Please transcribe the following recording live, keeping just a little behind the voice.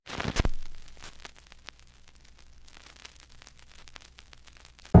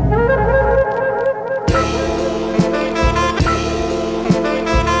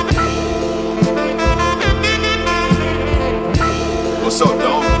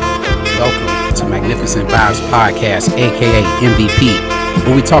to Magnificent Vibes Podcast, aka MVP,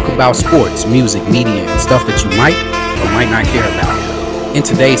 where we talk about sports, music, media, and stuff that you might or might not care about. In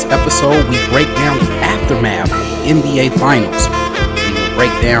today's episode, we break down the aftermath of the NBA Finals. We will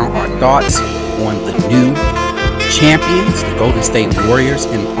break down our thoughts on the new champions, the Golden State Warriors,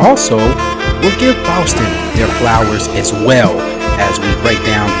 and also we'll give Boston their flowers as well as we break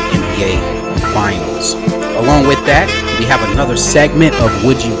down the NBA Finals. Along with that, we have another segment of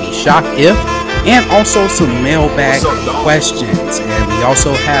Would You Be Shocked If, and also some mailbag questions. And we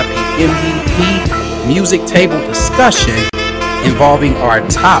also have a MVP music table discussion involving our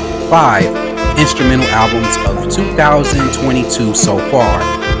top 5 instrumental albums of 2022 so far.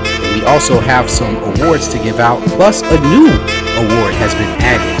 And we also have some awards to give out, plus a new award has been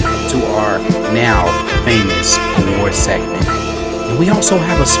added to our now famous award segment. And we also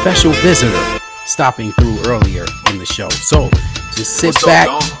have a special visitor stopping through earlier in the show. So just sit back,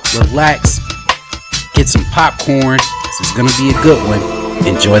 relax, get some popcorn. This is gonna be a good one.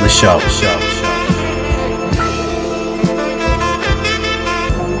 Enjoy the show.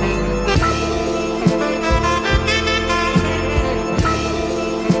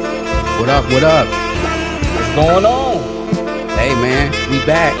 What up? What's going on? Hey man, we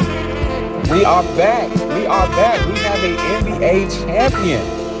back. We are back. We have an NBA champion.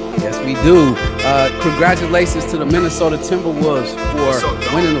 Yes, we do. Congratulations to the Minnesota Timberwolves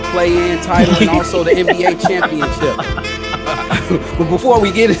for winning the play-in title and also the NBA championship. But before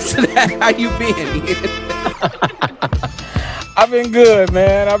we get into that, how you been, Ian? I've been good,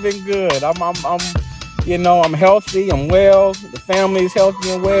 man. I'm I'm healthy. I'm well. The family is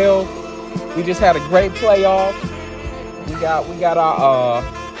healthy and well. We just had a great playoff. We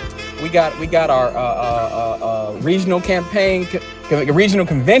got our regional campaign. Regional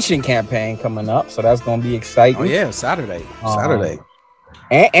convention campaign coming up, so that's gonna be exciting. Oh yeah, Saturday.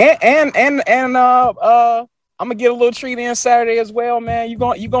 And I'm gonna get a little treat in Saturday as well, man. You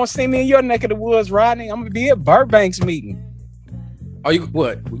gonna see me in your neck of the woods, Rodney? I'm gonna be at Burbank's meeting. Are you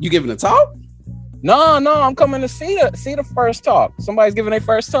what? You giving a talk? No, I'm coming to see the first talk. Somebody's giving their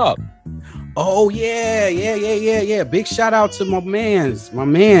first talk. Oh yeah. Big shout out to my man's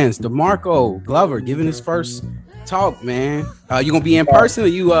DeMarco Glover giving his first talk, man. You gonna be in person or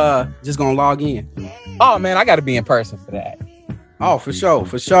you just gonna log in? Oh man, I gotta be in person for that. Oh, for sure.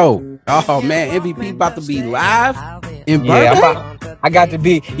 Oh man, MVP about to be live in Burbank. I got to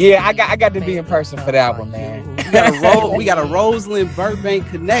be in person for that one, man. We got a Roseland Burbank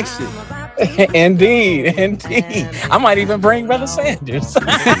connection. Indeed. I might even bring Brother Sanders.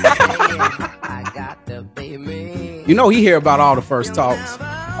 You know he hear about all the first talks.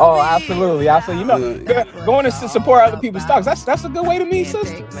 Oh, absolutely. You know, going to support other people's talks. That's a good way to meet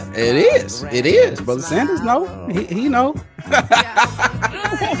sisters. It is. Brother Sanders know. He know.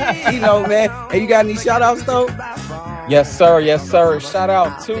 He know, man. Hey, you got any shout outs though? Yes, sir. Shout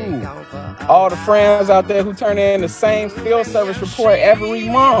out to all the friends out there who turn in the same field service report every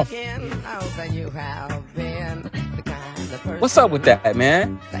month. What's up with that,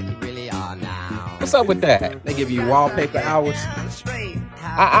 man? What's up with that? They give you wallpaper hours.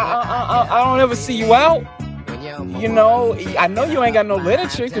 I don't ever see you out. You know, I know you ain't got no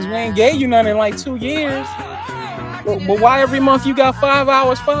literature because we ain't gave you none in like 2 years. But why every month you got 5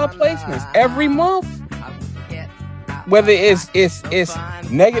 hours, 5 placements? Every month? Whether it's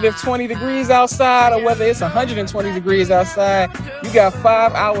negative 20 degrees outside or whether it's 120 degrees outside, you got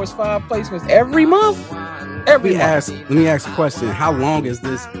 5 hours, 5 placements every month. Let me ask a question. How long has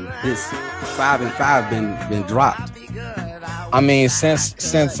this 5 and 5 been dropped? I mean,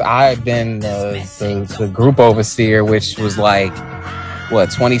 since I've been the group overseer, which was like, what,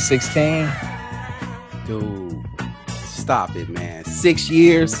 2016? Dude, stop it, man. 6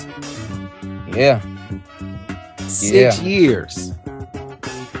 years? Yeah. 6 years.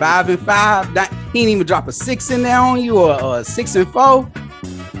 5 and 5? He didn't even drop a 6 in there on you or a 6 and 4?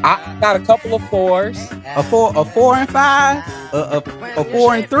 I got a couple of 4s. A 4 and 5? A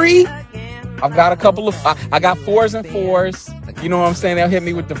 4 and 3? I've got a couple of. I got 4s and 4s. You know what I'm saying? They'll hit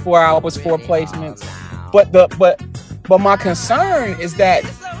me with the 4 hours, 4 placements. But my concern is that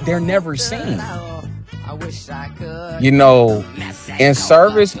they're never seen. You know, in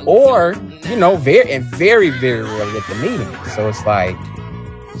service or very very rarely at the meeting. So it's like,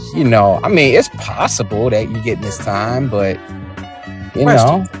 I mean, it's possible that you get this time, but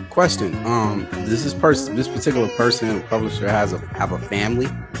Question. This particular person, the publisher, have a family?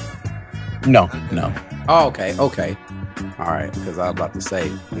 No. Oh, okay. All right, because I was about to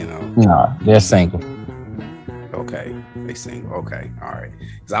say, No, they're single. Okay, they sing. Okay, all right.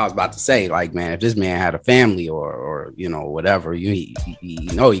 Because I was about to say, like, man, if this man had a family or you know whatever, you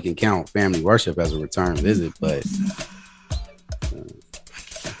know he can count family worship as a return visit, but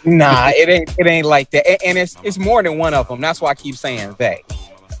nah, it ain't like that, and it's more than one of them. That's why I keep saying they.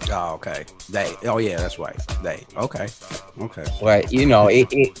 Oh, okay. They. Oh, yeah, that's right. They. Okay. But you know,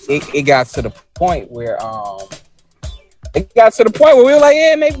 it got to the point where we were like,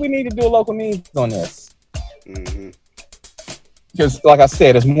 yeah, maybe we need to do a local needs on this. Because, like I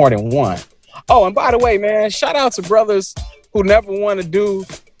said, it's more than one. Oh, and by the way, man, shout out to brothers who never want to do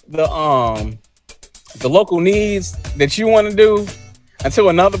the local needs that you want to do until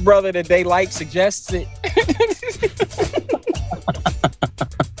another brother that they like suggests it.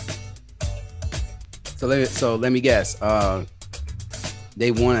 So let me guess.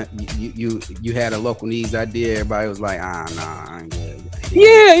 They want you had a local needs idea. Everybody was like, nah, I ain't good.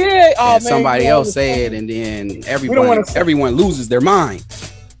 Yeah. Oh, and man, somebody else said, and then everyone loses their mind.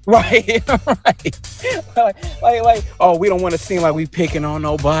 Right. like, oh, we don't want to seem like we picking on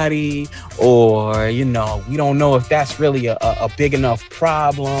nobody, or you know, we don't know if that's really a big enough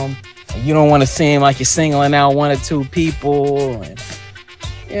problem. You don't want to seem like you're singling out one or two people. And,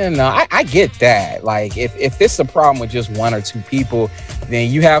 you know, I get that. Like, if this is a problem with just one or two people,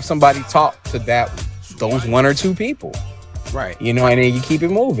 then you have somebody talk to those one or two people. Right. You know, and then you keep it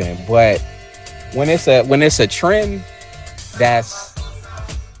moving. But when it's a trend that's,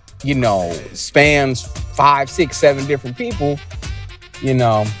 you know, spans 5, 6, 7 different people, you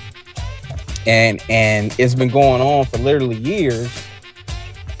know, and it's been going on for literally years,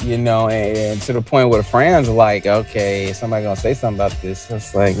 you know, and to the point where the friends are like, okay, is somebody gonna say something about this?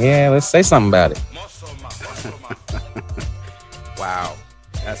 It's like, yeah, let's say something about it. Wow,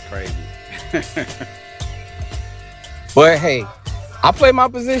 that's crazy. But hey, I play my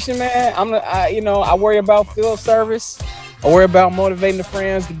position, man. I worry about field service. I worry about motivating the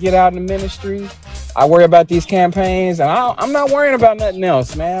friends to get out in the ministry. I worry about these campaigns, and I'm not worrying about nothing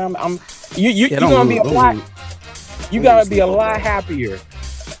else, man. You're gonna be a lot. You gotta be a lot happier.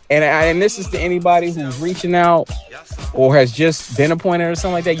 And this is to anybody who's reaching out or has just been appointed or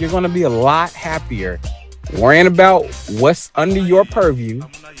something like that. You're gonna be a lot happier worrying about what's under your purview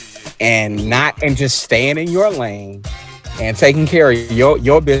and just staying in your lane and taking care of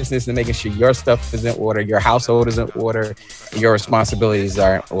your business and making sure your stuff is in order, your household is in order, and your responsibilities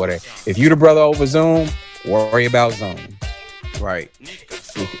are in order. If you're the brother over Zoom, worry about Zoom. Right.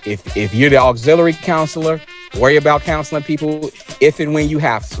 If you're the auxiliary counselor, worry about counseling people if and when you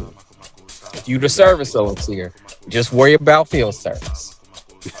have to. If you're the service overseer, just worry about field service.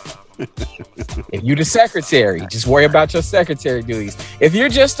 If you're the secretary, just worry about your secretary duties. If you're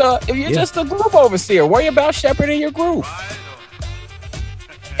just a group overseer, worry about shepherding your group.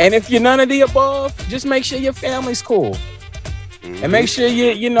 And if you're none of the above, just make sure your family's cool. And make sure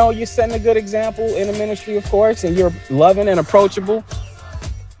you're setting a good example in the ministry, of course, and you're loving and approachable.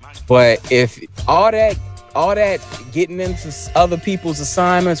 But if all that getting into other people's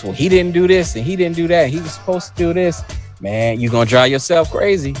assignments, well, he didn't do this and he didn't do that, he was supposed to do this, man, you're gonna drive yourself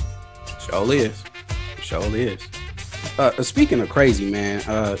crazy. Sure is. Speaking of crazy, man,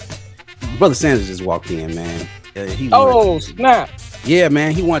 Brother Sanders just walked in, man. Snap. Yeah,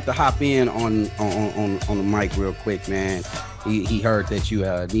 man, he wanted to hop in on the mic real quick, man. He heard that you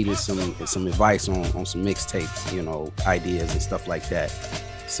needed some advice on some mixtapes, you know, ideas and stuff like that.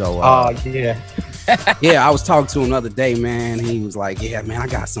 So yeah. Yeah, I was talking to him the other day, man. He was like, yeah, man, I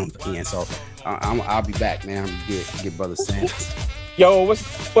got something in. So I'll be back, man. I'm gonna get Brother Sanders. Yo,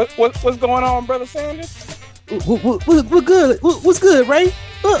 what's going on, Brother Sanders? What good? What's good, Ray?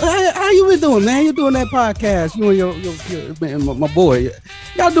 How you been doing, man? You doing that podcast? You and your man, my boy.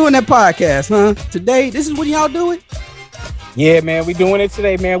 Y'all doing that podcast, huh? Today, this is what y'all doing? Yeah, man, we doing it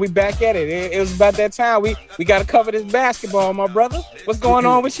today, man. We back at it. It was about that time. We got to cover this basketball, my brother. What's going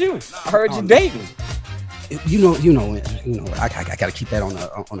on with you? I heard you dating. You know. I gotta keep that on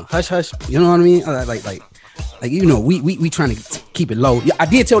a hush hush. You know what I mean? Like you know, we trying to keep it low. I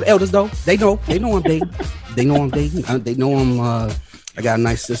did tell the elders though. They know I'm dating. They know I'm dating. They know I'm. I got a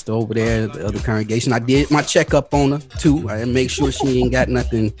nice sister over there at the other congregation. I did my checkup on her too. I make sure she ain't got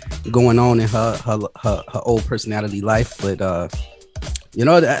nothing going on in her old personality life. But you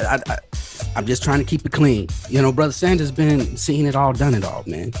know, I'm just trying to keep it clean. You know, Brother Sanders been seeing it all, done it all,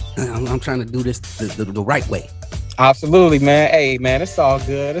 man. I'm trying to do this the right way. Absolutely, man. Hey, man, it's all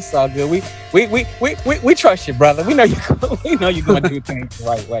good. It's all good. We trust you, brother. We know you're going to do things the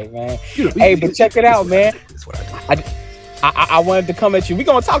right way, man. Hey, but check it out, man. That's what I do. I wanted to come at you. We're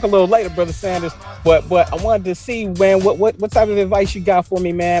gonna talk a little later, Brother Sanders. But I wanted to see, man, what type of advice you got for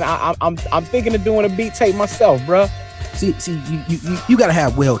me, man. I'm thinking of doing a beat tape myself, bro. See, you gotta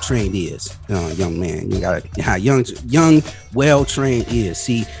have well-trained ears, young man. You gotta have young, well-trained ears.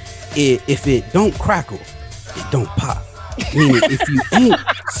 See, if it don't crackle, it don't pop. Meaning, if you ain't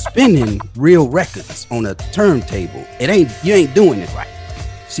spinning real records on a turntable, you ain't doing it right.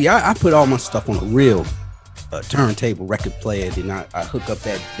 See, I put all my stuff on a real turntable record player, then I hook up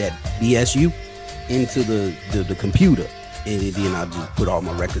that BSU into the computer, and then I just put all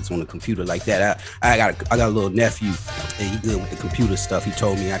my records on the computer like that. I got a little nephew, and he good with the computer stuff. He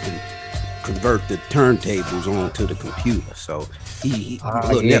told me I can convert the turntables onto the computer, so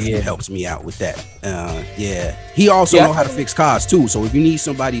nephew helps me out with that. He also know how to fix cars too, so if you need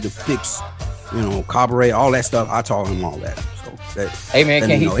somebody to fix, carburetor, all that stuff, I taught him all that. So hey man,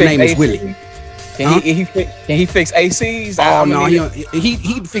 can he fix? His name is Willie. Can he fix ACs? Oh no,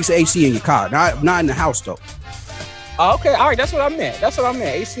 he fix the AC in your car, not in the house though. Oh, okay, all right, that's what I meant.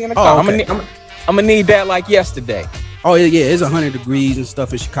 AC in the car. Okay. I'm gonna need that like yesterday. Oh yeah, it's 100 degrees and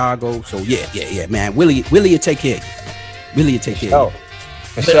stuff in Chicago. So yeah, man. Willie will take care of you. Willie will take care of you.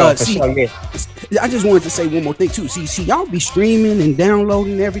 For sure, yeah. I just wanted to say one more thing too. See, y'all be streaming and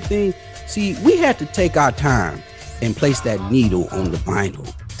downloading everything. See, we had to take our time and place that needle on the vinyl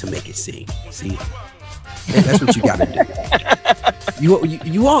to make it sing. See, that's what you gotta do.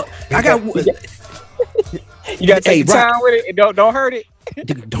 You all, I got. You gotta take your time with it. And don't hurt it.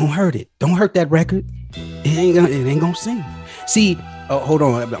 Don't hurt it. Don't hurt that record. It ain't gonna sing. See, hold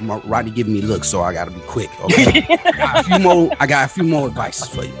on. Rodney giving me looks, so I gotta be quick. Okay, I got a few more advices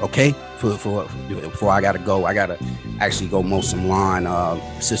for you. Okay, before I gotta go, I gotta actually go mow some lawn.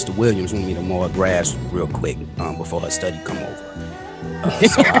 Sister Williams want me to mow her grass real quick before her study come over.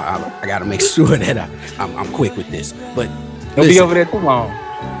 So I gotta make sure that I'm quick with this. But don't be over there too long.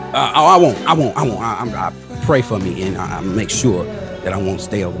 I won't. I pray for me, and I make sure that I won't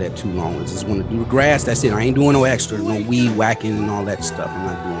stay over there too long. I just want to do the grass. That's it. I ain't doing no extra, no weed whacking and all that stuff. I'm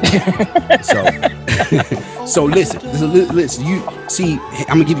not doing that. So listen. You see,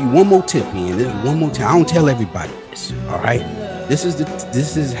 I'm gonna give you one more tip, man. One more time. I don't tell everybody this. All right. This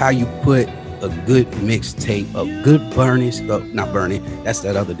is how you put a good mixtape, a good not Bernie. That's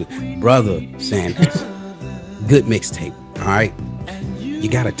that other dude, Brother Sanders. Good mixtape. All right. You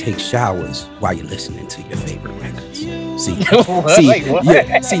gotta take showers while you're listening to your favorite records. See,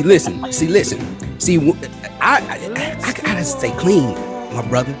 listen. I gotta stay clean, my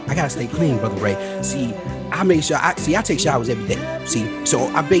brother. I gotta stay clean, Brother Ray. See, I make sure I take showers every day. See, so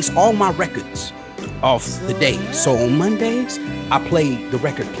I base all my records off the day. So on Mondays, I play the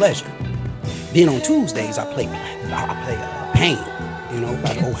record Pleasure. Then on Tuesdays, I play Pain,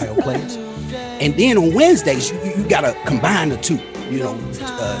 by the Ohio Players. And then on Wednesdays, you gotta combine the two.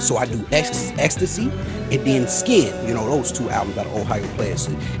 So I do Ecstasy and then Skin, those two albums by the Ohio Players.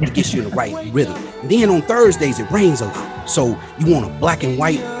 So it gets you in the right rhythm. And then on Thursdays, it rains a lot. So you want a black and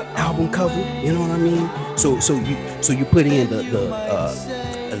white album cover, you know what I mean? So you put in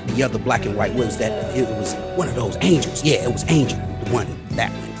the other black and white, what was that? It was one of those Angels. Yeah, it was Angel, that one.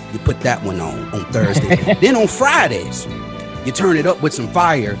 You put that one on Thursday. Then on Fridays, you turn it up with some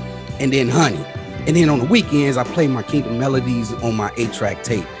Fire and then Honey. And then on the weekends, I play my Kingdom Melodies on my 8-track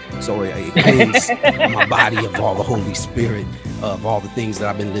tape. So it cleans my body of all the Holy Spirit, of all the things that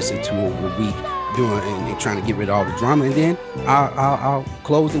I've been listening to over the week, doing and trying to get rid of all the drama. And then I'll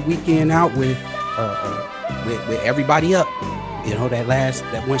close the weekend out with Everybody Up. The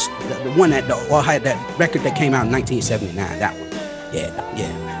record that came out in 1979. That one. Yeah.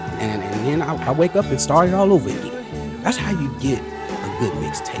 And then I wake up and start it all over again. That's how you get a good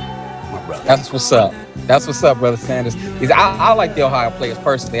mixtape. Brother. That's what's up, Brother Sanders. I like the Ohio Players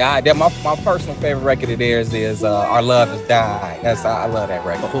personally. My personal favorite record of theirs is Our Love Has Died. I love that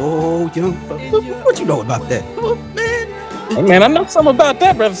record. Oh, what you know about that? Oh, man. Hey, man, I know something about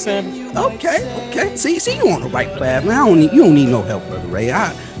that, Brother Sanders. Okay. See, you on the right path, man. You don't need no help, Brother Ray.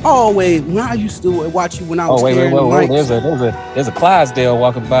 When I used to watch you when I was wait. There's a Clydesdale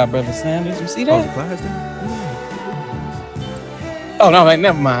walking by, Brother Sanders. You see that? Clydesdale? Oh no, man,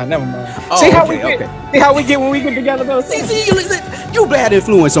 never mind. Oh, see how we get when we get together, brother. See, you bad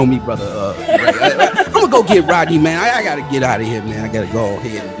influence on me, brother. I'm gonna go get Rodney, man. I gotta get out of here, man. I gotta go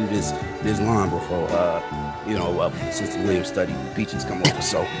ahead and do this lawn before Sister Williams study peaches come over.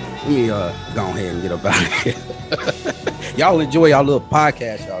 So let me go ahead and get up out of here. Y'all enjoy y'all little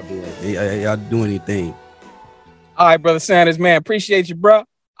podcast y'all doing. Y'all doing anything? All right, Brother Sanders, man. Appreciate you, bro.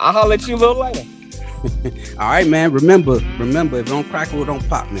 I'll holler at you a little later. All right, man. Remember, if it don't crackle, it don't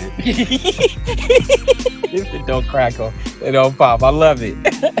pop, man. If it don't crackle, it don't pop. I love it.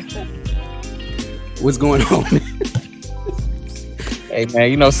 What's going on, man? Hey,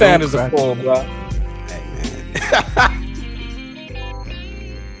 man, you know Santa's a fool, bro. Hey, man.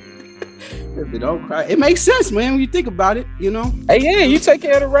 If it don't cry, it makes sense, man, when you think about it, you know? Hey, yeah, you take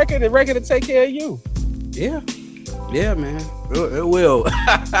care of the record will take care of you. Yeah. Yeah, man. It will.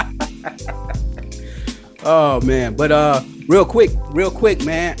 Oh, man. But real quick,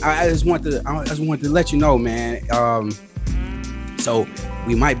 man, I just want to let you know, man. So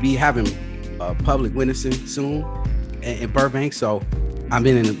we might be having public witnessing soon in Burbank. So I've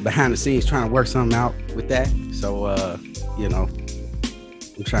been behind the scenes trying to work something out with that. So you know,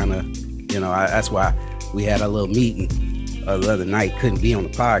 I'm trying to, you know, that's why we had a little meeting the other night. Couldn't be on the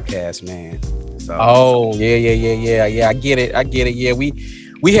podcast, man. So, yeah. I get it. Yeah,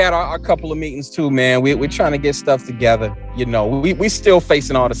 we had our couple of meetings too, man. We're trying to get stuff together. You know, we still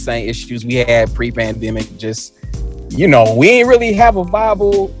facing all the same issues we had pre-pandemic. Just, you know, we ain't really have a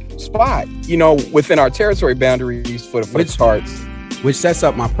viable spot, you know, within our territory boundaries for the charts. Which sets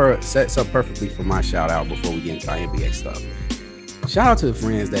up perfectly for my shout out before we get into our NBA stuff. Shout out to the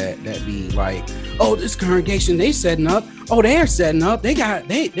friends that be like, oh, this congregation they setting up. Oh, they're setting up. They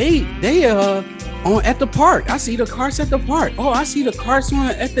on at the park. I see the carts at the park. Oh, I see the carts in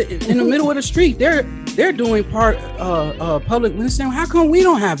the middle of the street. They're doing public witnessing. How come we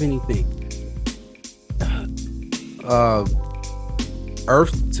don't have anything?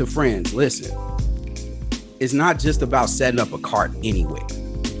 Earth to friends, listen. It's not just about setting up a cart anywhere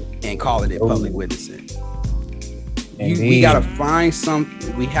and calling it public witnessing. We gotta find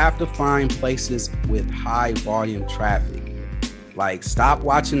we have to find places with high volume traffic. Like, stop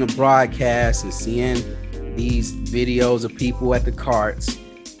watching the broadcast and seeing these videos of people at the carts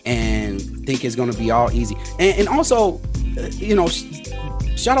and think it's gonna be all easy. And also, you know,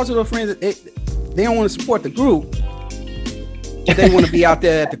 shout out to the friends that they don't want to support the group, but they want to be out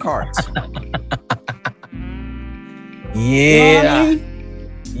there at the carts. Yeah. You know what I mean?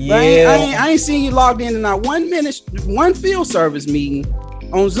 Yeah. I ain't seen you logged in not one field service meeting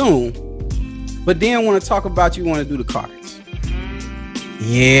on Zoom, but then want to talk about you want to do the cards.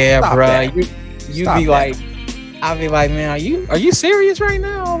 Yeah, Stop bro. that. You Stop be that. like, I'll be like, man, are you serious right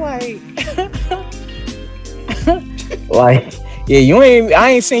now? Like, like, yeah, I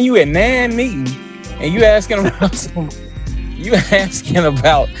ain't seen you at NAN meeting, and you asking about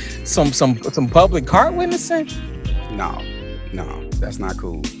some public cart witnessing? No, that's not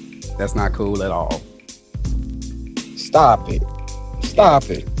cool. That's not cool at all. Stop it.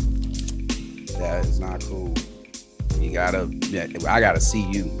 That is not cool. I gotta see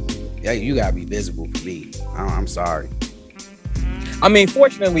you. Yeah, you gotta be visible for me. I'm sorry. I mean,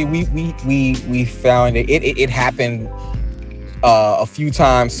 fortunately, we found it happened a few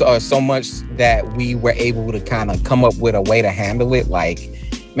times, so much that we were able to kind of come up with a way to handle it. Like,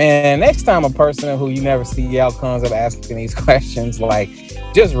 man, next time a person who you never see the outcomes of asking these questions, like,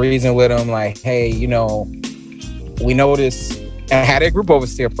 just reason with them, like, hey, you know, we noticed, and had a group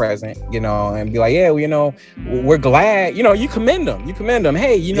overseer present, you know, and be like, yeah, well, you know, we're glad, you know, you commend them.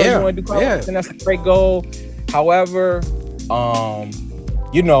 Hey, you know, you want to do cards, and that's a great goal. However,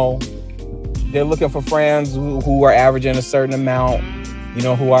 you know, they're looking for friends who are averaging a certain amount, you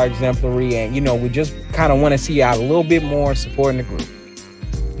know, who are exemplary, and, you know, we just kind of want to see you out a little bit more supporting the group.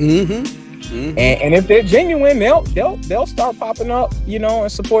 And if they're genuine, they'll start popping up, you know,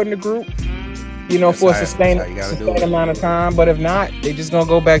 and supporting the group, you know, for a sustained amount of time. But if not, they just gonna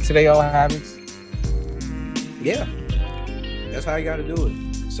go back to their old habits. Yeah, that's how you got to do it.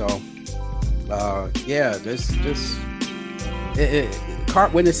 So, yeah,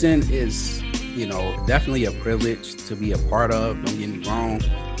 cart witnessing is, you know, definitely a privilege to be a part of. Don't get me wrong,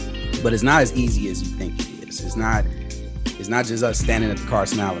 but it's not as easy as you think it is. It's not just us standing at the car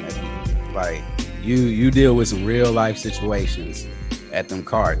smiling at people. Like, you deal with some real life situations at them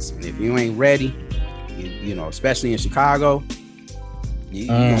carts, and if you ain't ready, you know, especially in Chicago, you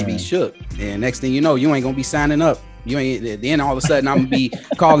gonna be shook. And next thing you know, you ain't gonna be signing up. You ain't. Then all of a sudden, I'm gonna be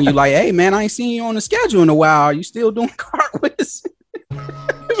calling you like, "Hey, man, I ain't seen you on the schedule in a while. Are you still doing cart with?"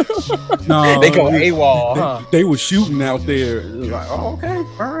 No, they go AWOL. Huh? They were shooting out there. It was like, oh, okay,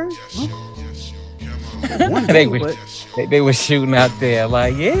 all right. They were shooting out there,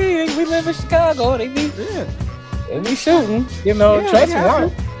 like, yeah, we live in Chicago. They be shooting, you know. Yeah,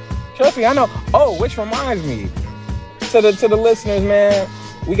 Trust me, I know. Oh, which reminds me, to the listeners, man,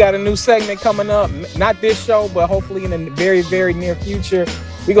 we got a new segment coming up. Not this show, but hopefully in the very, very near future,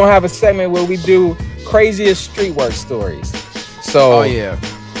 we're gonna have a segment where we do craziest street work stories. So,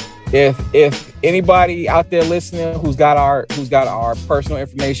 if anybody out there listening who's got our personal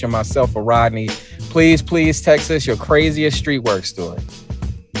information, myself or Rodney, please text us your craziest street work story.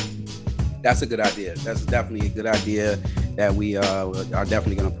 That's a good idea. That's definitely a good idea that we are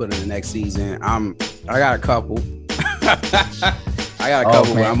definitely gonna put in the next season. I got a couple. But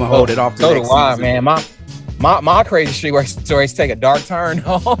I'm gonna hold it off to next season. Man. My crazy street work stories take a dark turn.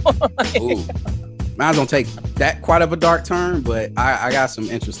 Ooh. Mine's gonna take that quite of a dark turn, but I got some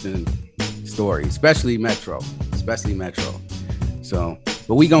interesting stories, especially Metro. So,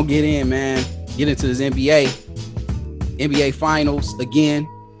 but we gonna get into this NBA finals again.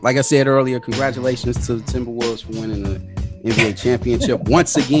 Like I said earlier, congratulations to the Timberwolves for winning the NBA championship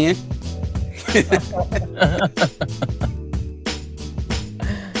once again.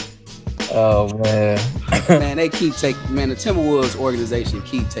 Oh man. Man, the Timberwolves organization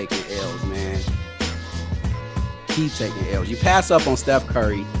keep taking L's, man. Keep taking L's. You pass up on Steph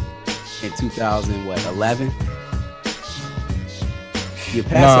Curry in 2011. You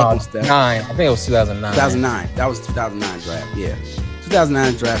pass up on Steph. I think it was 2009. 2009. That was 2009 draft. Yeah.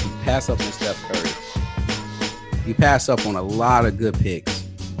 2009 draft, you pass up on Steph Curry. You pass up on a lot of good picks.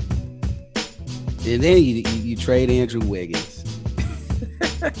 And then you trade Andrew Wiggins.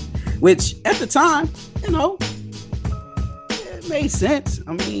 Which, at the time, it made sense.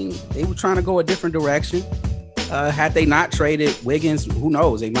 I mean, they were trying to go a different direction. Had they not traded Wiggins, who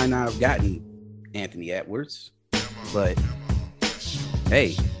knows? They might not have gotten Anthony Edwards. But,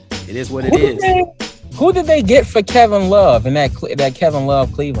 hey, it is what it is. Who did they get for Kevin Love in that Kevin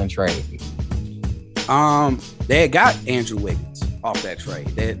Love Cleveland trade? They had got Andrew Wiggins off that trade.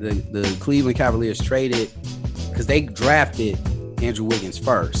 The Cleveland Cavaliers traded because they drafted Andrew Wiggins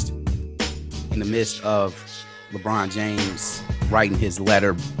first in the midst of LeBron James writing his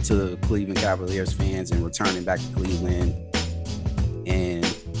letter to the Cleveland Cavaliers fans and returning back to Cleveland. And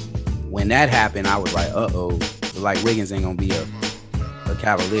when that happened, I was like, like Wiggins ain't gonna be a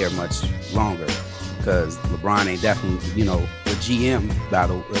Cavalier much longer. Because LeBron ain't definitely, the GM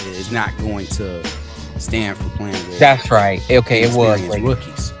battle is not going to stand for playing with. That's right. Okay, it was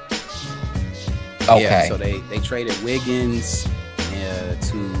rookies. Okay. Yeah, so they traded Wiggins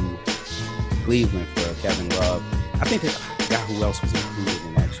to Cleveland for Kevin Love. I think I forgot who else was included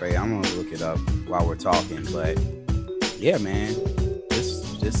in that trade. I'm gonna look it up while we're talking. But yeah, man,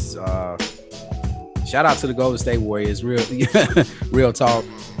 this shout out to the Golden State Warriors. Real talk.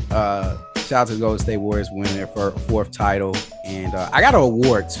 Shout out to the Golden State Warriors winning their fourth title. And I got an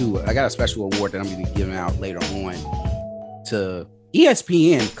award, too. I got a special award that I'm going to be giving out later on to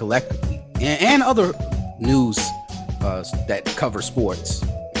ESPN collectively and other news that cover sports.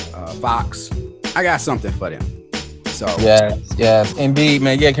 Fox. I got something for them. So Yes, indeed,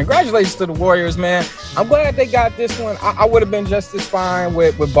 man. Yeah, congratulations to the Warriors, man. I'm glad they got this one. I would have been just as fine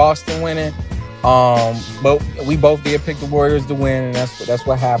with Boston winning. But we both did pick the Warriors to win, and that's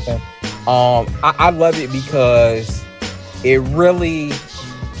what happened. I love it because it really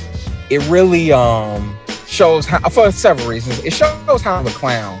shows how, for several reasons, it shows how the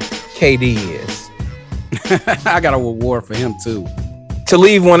clown KD is. I got an award for him too. To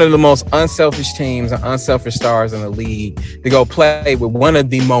leave one of the most unselfish teams and unselfish stars in the league to go play with one of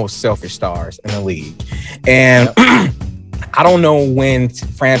the most selfish stars in the league. And I don't know when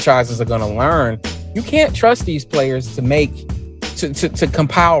franchises are going to learn you can't trust these players to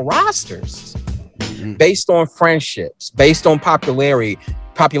compile rosters based on friendships, based on popularity,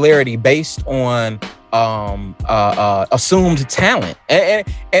 based on assumed talent. And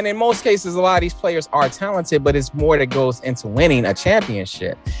in most cases, a lot of these players are talented, but it's more that goes into winning a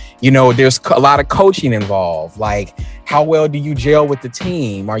championship. There's a lot of coaching involved. Like, how well do you gel with the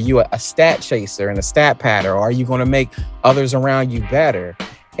team? Are you a stat chaser and a stat patter? Or are you going to make others around you better?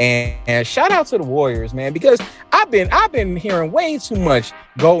 And shout out to the Warriors, man, because I've been hearing way too much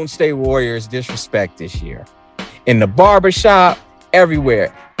Golden State Warriors disrespect this year. In the barbershop,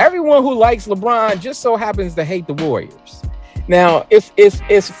 everywhere. Everyone who likes LeBron just so happens to hate the Warriors. Now,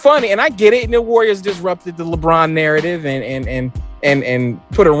 it's funny, and I get it. And the Warriors disrupted the LeBron narrative and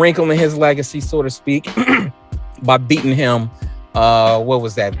put a wrinkle in his legacy, so to speak, by beating him. What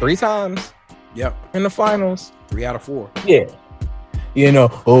was that? 3 times? Yep. In the finals. 3 out of 4. Yeah. The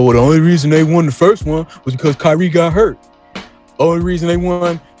only reason they won the first one was because Kyrie got hurt. Only reason they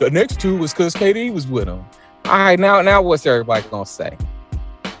won the next 2 was because KD was with them. All right, now what's everybody gonna say?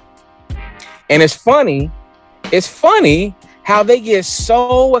 And it's funny how they get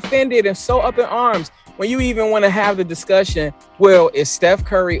so offended and so up in arms when you even want to have the discussion, well, is Steph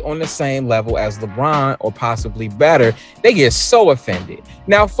Curry on the same level as LeBron or possibly better? They get so offended.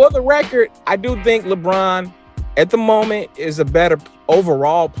 Now, for the record, I do think LeBron at the moment is a better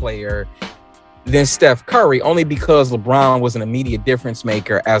overall player than Steph Curry, only because LeBron was an immediate difference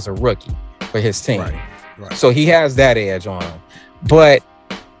maker as a rookie. for his team. Right. So he has that edge on him. But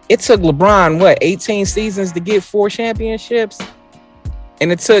it took LeBron, 18 seasons to get 4 championships?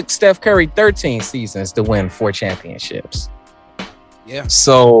 And it took Steph Curry 13 seasons to win 4 championships. Yeah.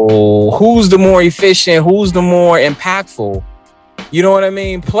 So who's the more efficient? Who's the more impactful? You know what I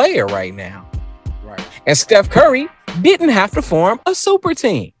mean? Player right now. Right. And Steph Curry didn't have to form a super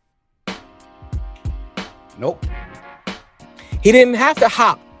team. Nope. He didn't have to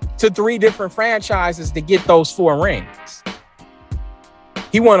hop to 3 different franchises to get those 4 rings.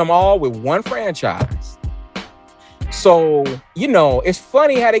 He won them all with one franchise. So, it's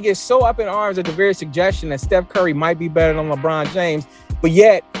funny how they get so up in arms at the very suggestion that Steph Curry might be better than LeBron James, but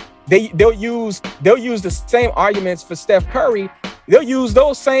yet they'll use the same arguments for Steph Curry. They'll use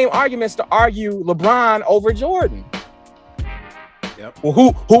those same arguments to argue LeBron over Jordan. Yep.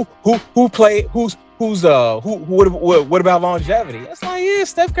 Well, what about longevity? It's like, yeah,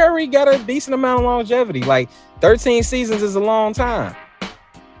 Steph Curry got a decent amount of longevity. Like 13 seasons is a long time.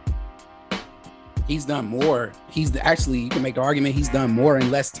 He's done more. Actually, you can make the argument he's done more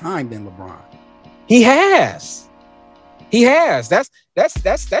in less time than LeBron. He has. That's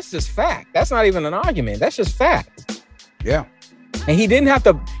just fact. That's not even an argument. That's just fact. Yeah. And he didn't have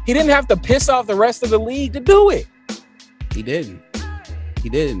to piss off the rest of the league to do it. He didn't.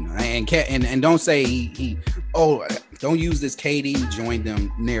 And don't say don't use this KD joined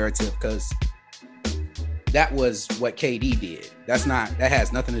them narrative, because that was what KD did. That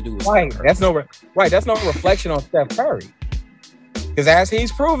has nothing to do with right. Steph Curry. That's no reflection on Steph Curry. Because as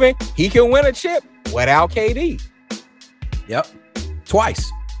he's proven, he can win a chip without KD. Yep.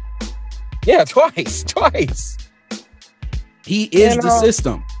 Twice. Yeah, twice. He is the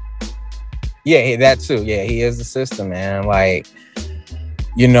system. Yeah, that too. Yeah, he is the system, man. Like,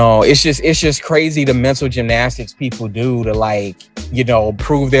 it's just crazy the mental gymnastics people do to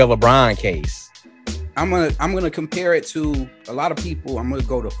prove their LeBron case. I'm gonna compare it to a lot of people. I'm gonna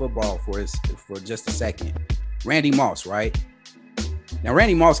go to football for just a second. Randy Moss, right? Now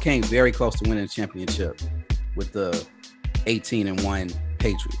Randy Moss came very close to winning a championship with the 18-1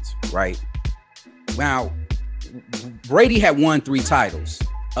 Patriots, right? Now Brady had won 3 titles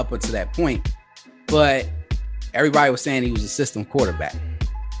up until that point, but everybody was saying he was a system quarterback.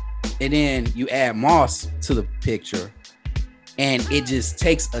 And then you add Moss to the picture, and it just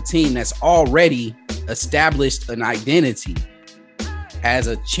takes a team that's already established an identity as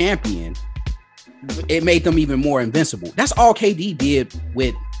a champion. It made them even more invincible. That's all KD did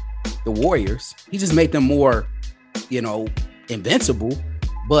with the Warriors. He just made them more, invincible.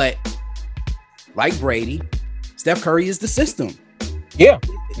 But like Brady, Steph Curry is the system. Yeah.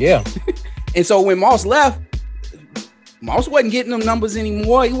 And so when Moss left, Moss wasn't getting them numbers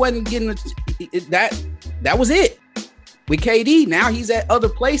anymore. He wasn't getting that. That was it. With KD, now he's at other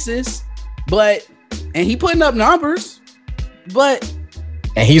places, and he putting up numbers, and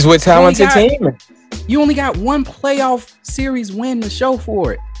he's with talented team. You only got 1 playoff series win to show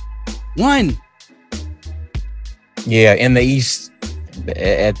for it. 1. Yeah, in the East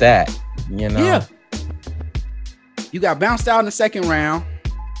at that, Yeah. You got bounced out in the second round.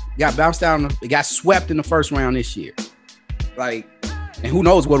 It got swept in the first round this year. And who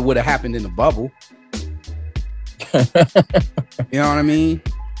knows what would have happened in the bubble. You know what I mean?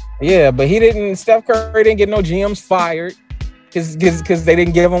 Yeah, but Steph Curry didn't get no GMs fired because they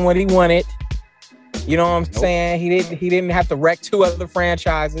didn't give him what he wanted. You know what I'm saying? He didn't have to wreck 2 other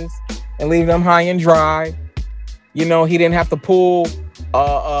franchises and leave them high and dry. He didn't have to pull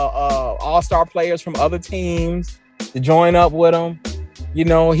all-star players from other teams to join up with him.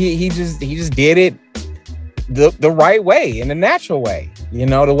 He just did it the right way, in the natural way. The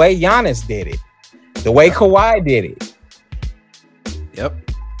way Giannis did it, the way Kawhi did it.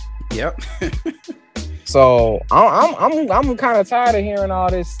 Yep. So I'm kind of tired of hearing all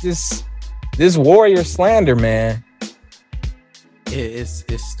this Warrior slander, man. It's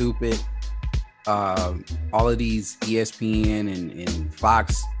stupid. All of these ESPN and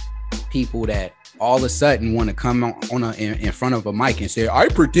Fox people that all of a sudden want to come in front of a mic and say, I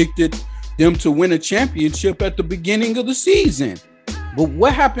predicted them to win a championship at the beginning of the season. But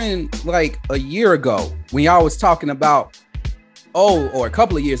what happened like a year ago when y'all was talking about, or a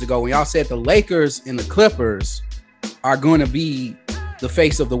couple of years ago when y'all said the Lakers and the Clippers are going to be the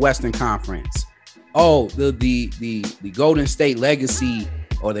face of the Western Conference? The Golden State legacy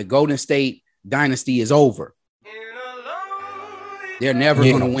or the Golden State dynasty is over. They're never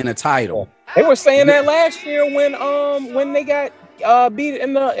going to win a title. They were saying that last year when they got beat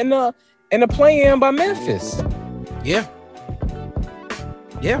in the play-in by Memphis. Yeah.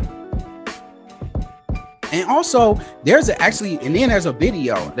 And also, there's a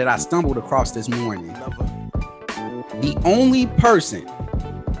video that I stumbled across this morning. The only person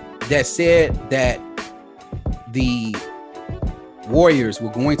that said that the Warriors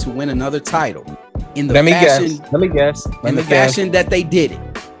were going to win another title in the fashion that they did it.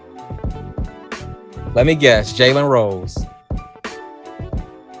 Let me guess. Jalen Rose.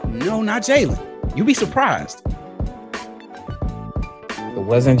 No, not Jalen. You'd be surprised. It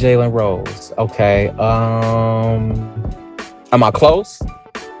wasn't Jalen Rose. Okay. Am I close?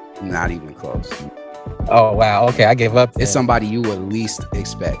 Not even close. Oh wow. Okay, I give up. It's somebody you would least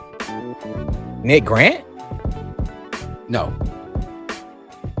expect. Nick Grant? No.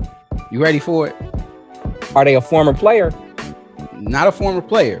 You ready for it? Are they a former player? Not a former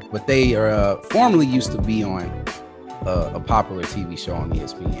player, but they are formerly used to be on a popular TV show on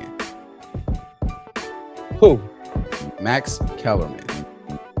ESPN. Who? Max Kellerman.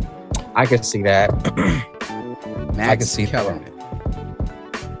 I can see that. Max Kellerman.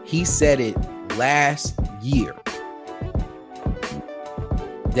 He said it last year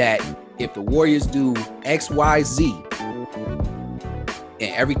that if the Warriors do X, Y, Z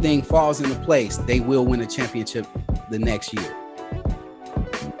and everything falls into place, they will win a championship the next year.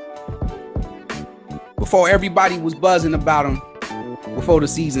 Before everybody was buzzing about him, before the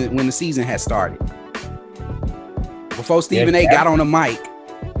season, when the season had started, before Stephen A got on the mic,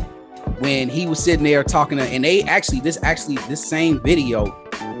 when he was sitting there talking to, and this same video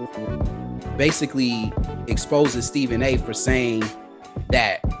basically exposes Stephen A for saying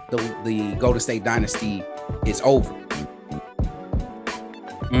that the Golden State dynasty is over.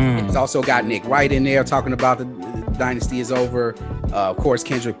 It's also got Nick Wright in there talking about the dynasty is over. Of course,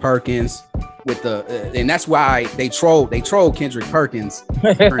 Kendrick Perkins with and that's why they trolled Kendrick Perkins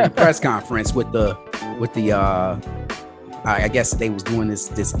during the press conference with the I guess they was doing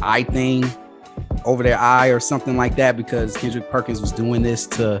this eye thing over their eye or something like that, because Kendrick Perkins was doing this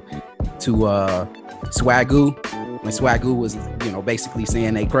to Swagoo, when Swagoo was, basically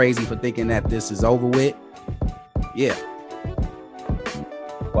saying they crazy for thinking that this is over with. Yeah.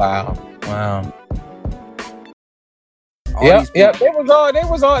 Wow. Yep. They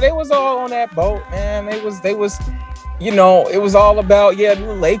was all on that boat, man. They was, it was all about, the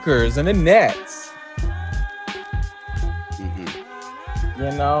Lakers and the Nets.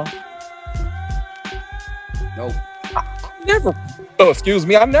 Nope.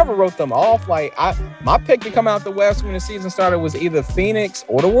 I never wrote them off. Like my pick to come out the West when the season started was either Phoenix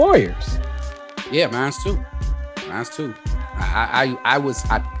or the Warriors. Yeah, mine's too. I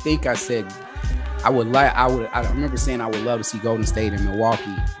remember saying I would love to see Golden State and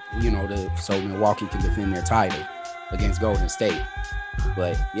Milwaukee, so Milwaukee can defend their title against Golden State.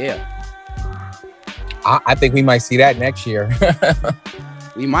 But yeah, I think we might see that next year.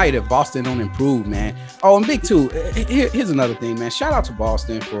 We might if Boston don't improve, man. Oh, and big two. Here's another thing, man. Shout out to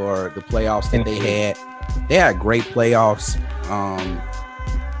Boston for the playoffs that they had. They had great playoffs.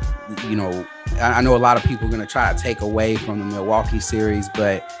 I know a lot of people are going to try to take away from the Milwaukee series,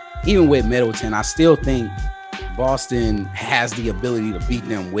 but even with Middleton, I still think Boston has the ability to beat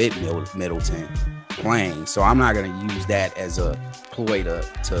them with Middleton playing. So I'm not going to use that as a ploy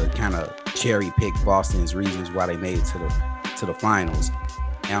to kind of cherry pick Boston's reasons why they made it to the finals.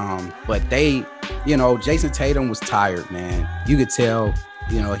 But they, Jason Tatum was tired, man. You could tell,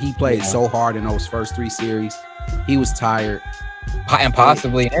 he played so hard in those first three series. He was tired. And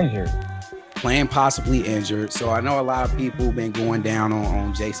possibly injured. Playing possibly injured. So I know a lot of people have been going down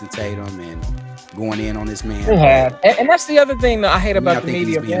on Jason Tatum and going in on this man. And that's the other thing that I hate about the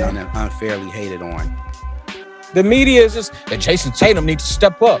media. He's being unfairly hated on. The media is just that Jason Tatum needs to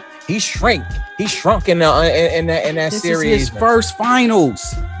step up. He shrunk in that this series. This is his first finals.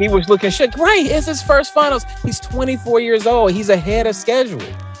 He was looking shit. Right, it's his first finals. He's 24 years old. He's ahead of schedule.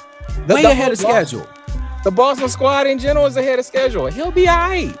 Way ahead of schedule. The Boston squad in general is ahead of schedule. He'll be all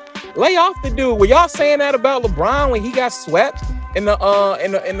right. Lay off the dude. Were y'all saying that about LeBron when he got swept in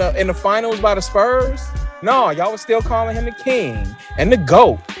the finals by the Spurs? No, y'all was still calling him the king and the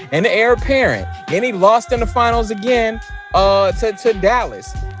GOAT and the heir apparent. And he lost in the finals again to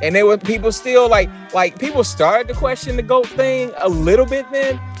Dallas. And they were people still like people started to question the GOAT thing a little bit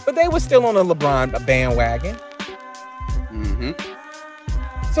then, but they were still on the LeBron bandwagon.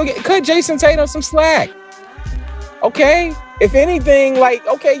 So cut Jason Tatum some slack. Okay, if anything,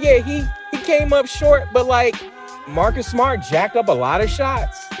 he came up short, but Marcus Smart jacked up a lot of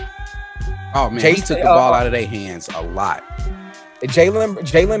shots. Oh man, he took the ball out of their hands a lot.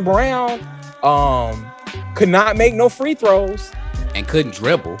 Jaylen Brown could not make no free throws and couldn't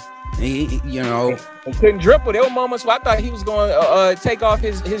dribble. He couldn't dribble. There were moments where I thought he was going to take off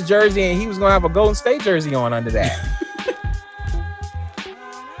his jersey and he was going to have a Golden State jersey on under that.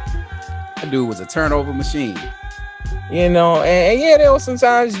 That dude was a turnover machine. And yeah, there was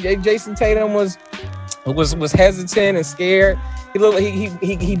sometimes Jason Tatum was hesitant and scared. He looked like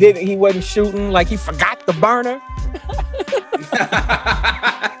he wasn't shooting, like he forgot the burner.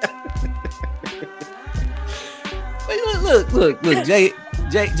 Look,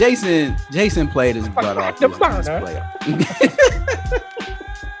 Jason played his butt off. The burner.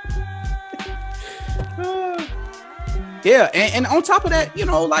 Yeah, and on top of that,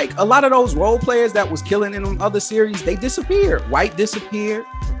 like a lot of those role players that was killing in them other series, they disappeared. White disappeared.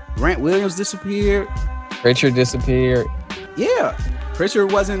 Grant Williams disappeared. Pritchard disappeared. Yeah,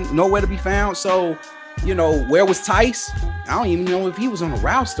 Pritchard wasn't nowhere to be found. So, where was Tice? I don't even know if he was on the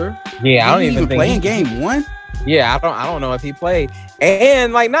roster. Yeah, I don't even think play in game one. Yeah, I don't know if he played.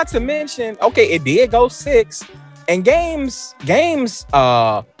 And like, not to mention, okay, it did go 6, and games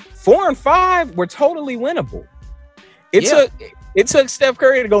 4 and 5 were totally winnable. It took Steph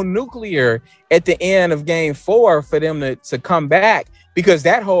Curry to go nuclear at the end of game 4 for them to come back, because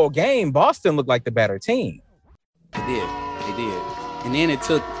that whole game, Boston looked like the better team. They did. And then it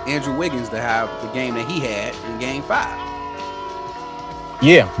took Andrew Wiggins to have the game that he had in game 5.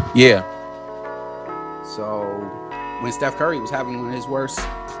 Yeah. So when Steph Curry was having one of his worst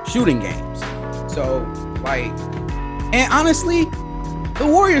shooting games. So like, and honestly, the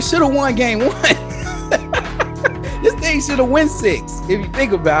Warriors should have won game 1. This thing should have won 6 if you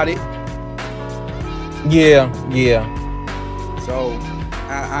think about it. Yeah. So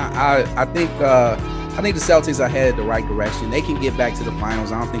I think the Celtics are headed the right direction. They can get back to the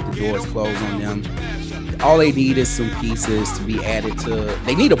finals. I don't think the door is closed on them. All they need is some pieces to be added to.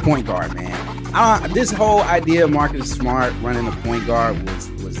 They need a point guard, man. This whole idea of Marcus Smart running a point guard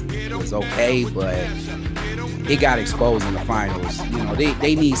was okay, but it got exposed in the finals.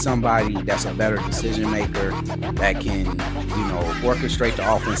 They need somebody that's a better decision maker, that can, orchestrate the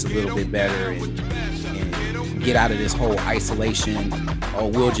offense a little bit better and get out of this whole isolation, or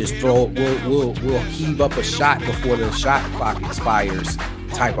we'll we'll heave up a shot before the shot clock expires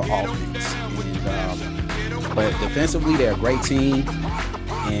type of offense. But defensively, they're a great team,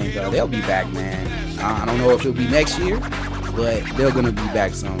 and they'll be back, man. I don't know if it'll be next year, but they're gonna be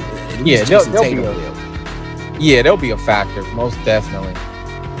back soon. Yeah, they'll be a factor, most definitely.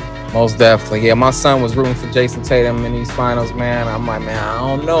 Yeah, my son was rooting for Jason Tatum in these finals, man. I'm like, man, I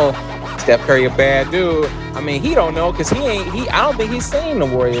don't know. Steph Curry a bad dude. I mean, he don't know, because I don't think he's seen the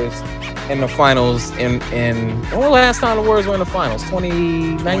Warriors in the finals in when the last time the Warriors were in the finals?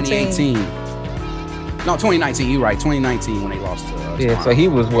 2019? No, 2019. You're right. 2019 when they lost to so he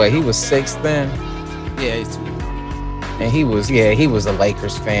was what? He was 6 then? Yeah, he's 2. And he was a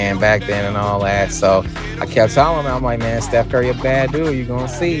Lakers fan back then and all that. So I kept telling him, I'm like, man, Steph Curry a bad dude. You're gonna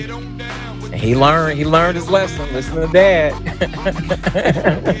see. And he learned his lesson. Listen to Dad.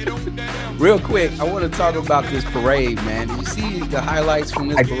 Real quick, I want to talk about this parade, man. Did you see the highlights from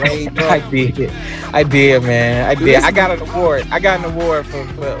this parade, bro? I did, man. I did. I got an award. For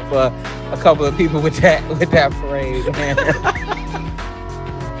a couple of people with that parade, man.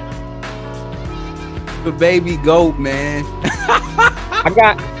 The baby goat, man. I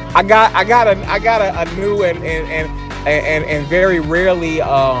got a new and very rarely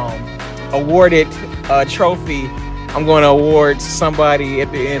awarded trophy. I'm going to award to somebody at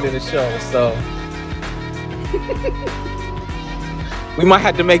the end of the show. So we might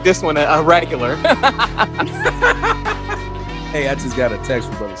have to make this one a regular. Hey, I just got a text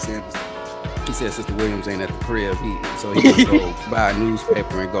from Brother Sanders. He said Sister Williams ain't at the crib, so he can go buy a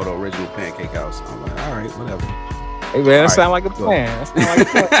newspaper and go to Original Pancake House. I'm like, all right, whatever. Hey, man, that sound like a plan.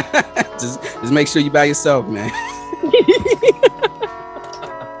 Just make sure you buy yourself, man.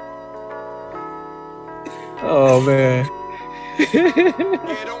 Oh, man.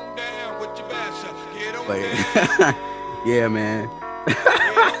 Yeah, man.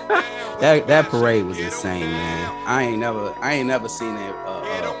 That parade was insane, man. I ain't never seen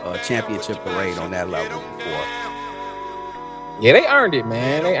a championship parade on that level before. Yeah, they earned it,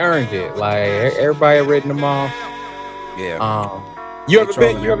 man. They earned it. Like, everybody had written them off. Yeah. You ever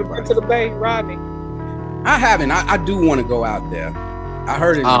been to the Bay, Rodney? I haven't. I do want to go out there. I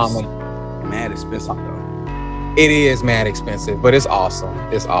heard it was mad expensive though. It is mad expensive, but it's awesome.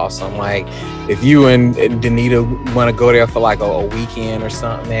 It's awesome. Like, if you and Danita want to go there for like a weekend or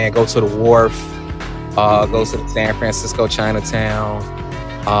something, man, go to the Wharf, go to the San Francisco Chinatown.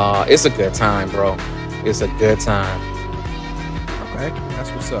 It's a good time, bro. It's a good time. Okay,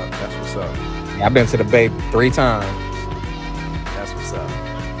 that's what's up. Yeah, I've been to the Bay 3 times. That's what's up.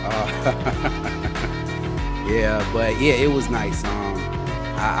 Yeah, but yeah, it was nice.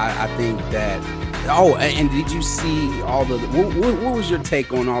 I think that. Oh, and did you see all the? What was your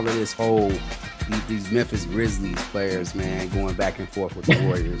take on all of this whole these Memphis Grizzlies players, man, going back and forth with the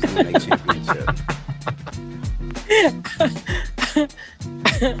Warriors in their championship?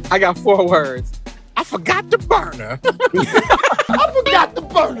 I got 4 words. I forgot the burner. I forgot the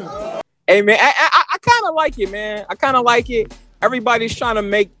burner. Hey man, I kind of like it, man. I kind of like it. Everybody's trying to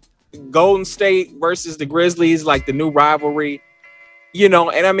make Golden State versus the Grizzlies like the new rivalry, you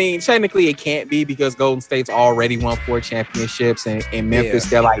know. And I mean, technically it can't be because Golden State's already won 4 championships, and in Memphis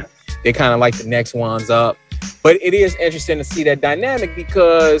they're kind of like the next ones up. But it is interesting to see that dynamic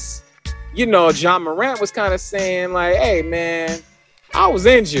because, you know, John Morant was kind of saying like, "Hey man, I was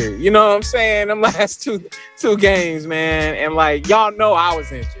injured." You know what I'm saying? Them last two games, man, and like y'all know I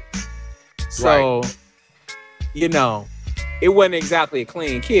was injured, so you know. It wasn't exactly a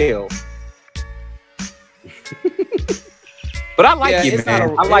clean kill. But I like it,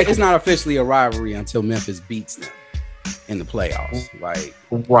 man. It's not officially a rivalry until Memphis beats them in the playoffs. Like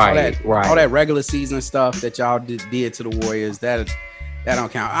all that regular season stuff that y'all did to the Warriors, that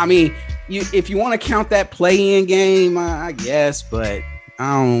don't count. I mean, if you want to count that play-in game, I guess, but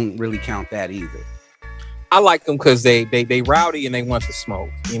I don't really count that either. I like them because they rowdy and they want to smoke.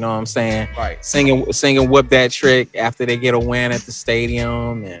 You know what I'm saying? Right. Singing "Whip That Trick" after they get a win at the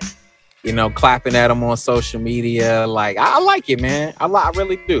stadium, and you know, clapping at them on social media. Like I like it, man. I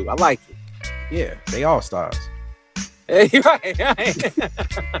really do. I like it. Yeah, they all stars. Right.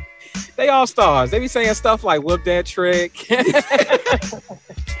 They all stars. They be saying stuff like "Whip That Trick"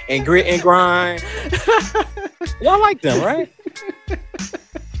 and "Grit and Grind." Y'all like them, right?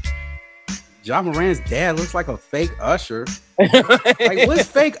 John Morant's dad looks like a fake Usher. Like, what's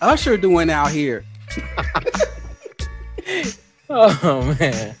fake Usher doing out here? Oh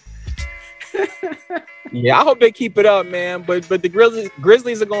man. Yeah, I hope they keep it up, man. But the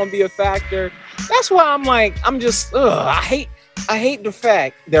Grizzlies are gonna be a factor. That's why I'm just I hate the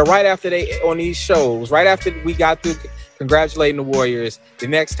fact that right after they on these shows, right after we got through congratulating the Warriors, the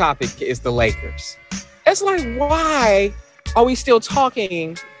next topic is the Lakers. It's like, why are we still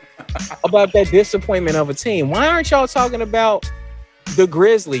talking about that disappointment of a team? Why aren't y'all talking about the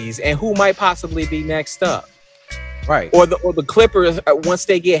Grizzlies and who might possibly be next up? Right. Or the Clippers once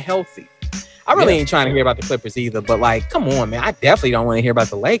they get healthy. I really ain't trying to hear about the Clippers either, but like, come on, man. I definitely don't want to hear about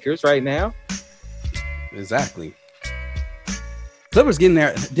the Lakers right now. Exactly. Clippers getting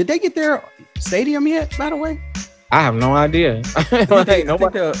there. Did they get their stadium yet, by the way? I have no idea. Like,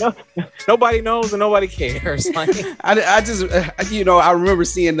 nobody knows and nobody cares. Like, I just, I remember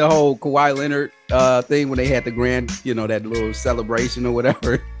seeing the whole Kawhi Leonard thing when they had the grand, that little celebration or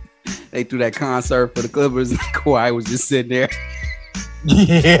whatever. They threw that concert for the Clippers and Kawhi was just sitting there.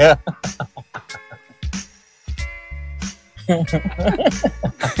 Yeah.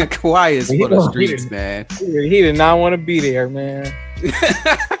 Kawhi is for the streets, man. He did not want to be there, man.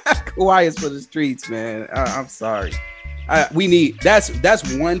 Kawhi is for the streets, man. I'm sorry. That's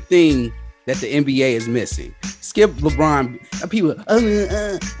one thing that the NBA is missing. Skip LeBron. People,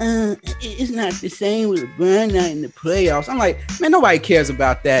 it's not the same with LeBron not in the playoffs. I'm like, man, nobody cares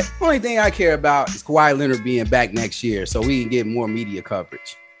about that. Only thing I care about is Kawhi Leonard being back next year so we can get more media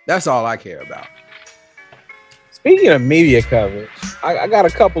coverage. That's all I care about. Speaking of media coverage, I got a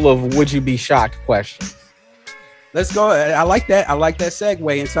couple of would you be shocked questions. Let's go. I like that. I like that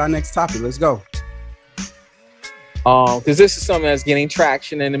segue into our next topic. Let's go. Because this is something that's getting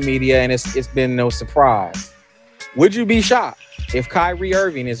traction in the media, and it's been no surprise. Would you be shocked if Kyrie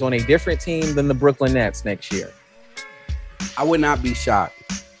Irving is on a different team than the Brooklyn Nets next year? I would not be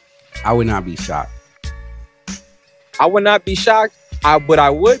shocked. I would not be shocked. I would not be shocked. But I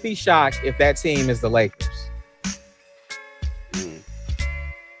would be shocked if that team is the Lakers.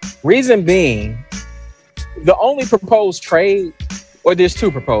 Reason being, the only proposed trade, or there's 2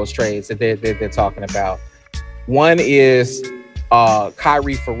 proposed trades that they're talking about. One is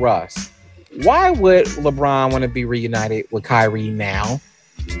Kyrie for Russ. Why would LeBron want to be reunited with Kyrie now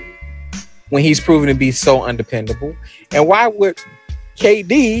when he's proven to be so undependable? And why would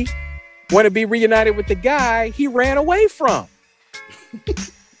KD want to be reunited with the guy he ran away from?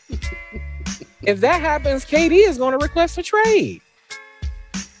 If that happens, KD is going to request a trade.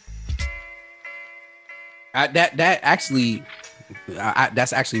 That's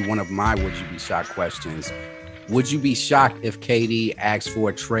actually one of my would you be shocked questions. Would you be shocked if KD asks for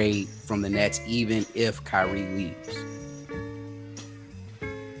a trade from the Nets, even if Kyrie leaves?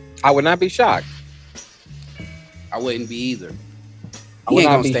 I would not be shocked. I wouldn't be either. He ain't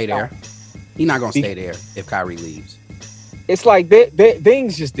gonna stay there. He's not gonna stay there if Kyrie leaves. it's like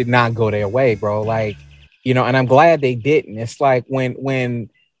things just did not go their way, bro. Like, you know, and I'm glad they didn't. It's like when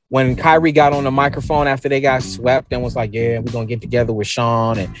Kyrie got on the microphone after they got swept and was like, yeah, we're going to get together with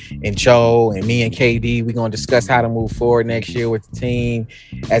Sean and Joe and me and KD. We're going to discuss how to move forward next year with the team,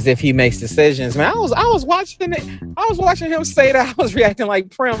 as if he makes decisions. Man, I was watching it. I was watching him say that. I was reacting like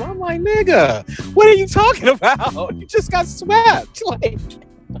Prim. I'm like, nigga, what are you talking about? You just got swept. Like,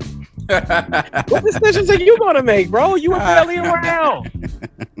 what decisions are you going to make, bro? You were barely around.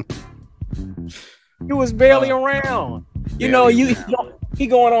 You was barely around. You know, he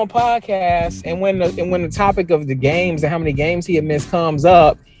going on podcasts, and when the topic of the games and how many games he had missed comes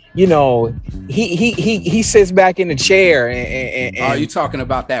up, you know, he sits back in the chair and are you talking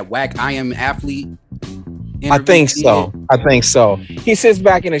about that whack I Am Athlete interview? I think so. He sits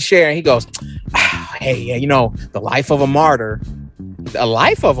back in the chair and he goes, hey, you know, the life of a martyr. A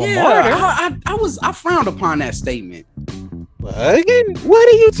life of a martyr. I frowned upon that statement. Again, what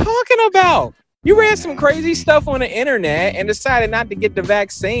are you talking about? You read some crazy stuff on the internet and decided not to get the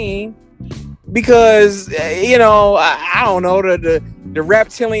vaccine because, you know, I don't know, the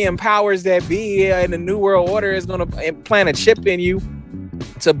reptilian powers that be in the New World Order is going to implant a chip in you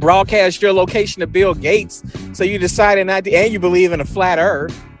to broadcast your location to Bill Gates. So you decided not to, and you believe in a flat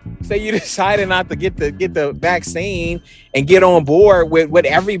earth. So you decided not to get the vaccine and get on board with what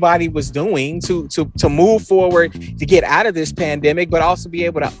everybody was doing to move forward, to get out of this pandemic, but also be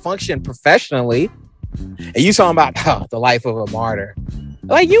able to function professionally. And you talking about the life of a martyr.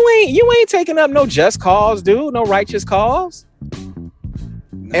 Like you ain't taking up no just cause, dude, no righteous cause.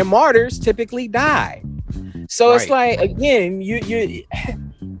 And martyrs typically die. So It's like, again, you're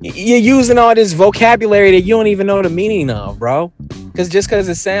using all this vocabulary that you don't even know the meaning of, bro. Because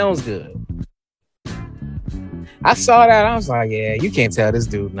it sounds good. I saw that. I was like, yeah, you can't tell this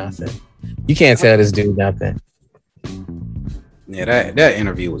dude nothing. You can't tell this dude nothing. Yeah, that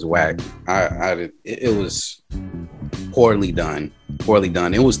interview was whack. It was poorly done.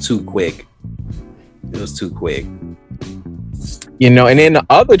 It was too quick. You know, and then the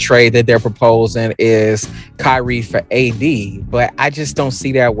other trade that they're proposing is Kyrie for AD, but I just don't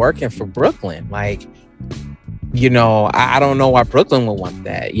see that working for Brooklyn. Like, you know, I don't know why Brooklyn would want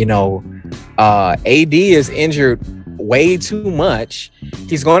that. You know, AD is injured way too much.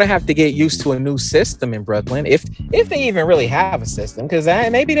 He's going to have to get used to a new system in Brooklyn, if they even really have a system, because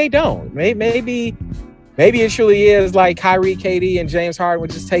maybe they don't. Maybe it truly is like Kyrie, KD, and James Harden were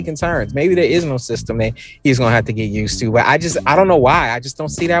just taking turns. Maybe there is no system that he's going to have to get used to. But I don't know why. I just don't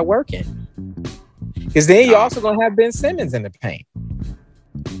see that working. Because then you're also going to have Ben Simmons in the paint.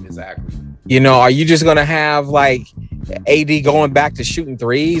 Exactly. You know, are you just going to have like AD going back to shooting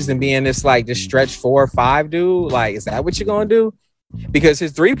threes and being this stretch 4 or 5 dude? Like, is that what you're going to do? Because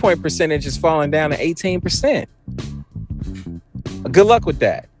his 3-point percentage is falling down to 18%. Good luck with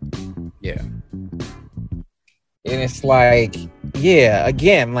that. Yeah. And it's like, yeah,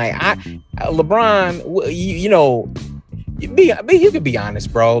 again, like LeBron, you know, you could be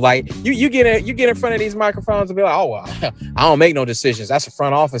honest, bro. Like you get in front of these microphones and be like, oh, well, I don't make no decisions. That's a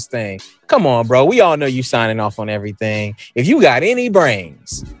front office thing. Come on, bro. We all know you signing off on everything. If you got any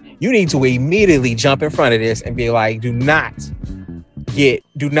brains, you need to immediately jump in front of this and be like, do not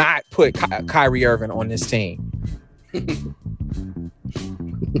put Kyrie Irving on this team.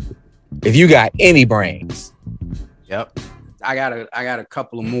 If you got any brains. Yep. I got a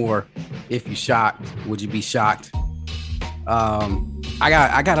couple of more. If you shocked, would you be shocked? I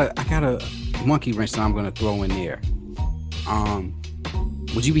got a monkey wrench that I'm gonna throw in there.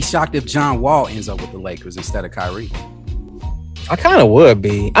 Would you be shocked if John Wall ends up with the Lakers instead of Kyrie? I kind of would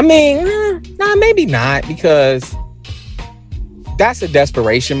be. I mean, nah, maybe not, because that's a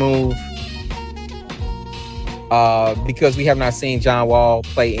desperation move. Because we have not seen John Wall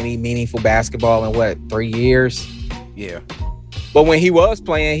play any meaningful basketball in 3 years. Yeah. But when he was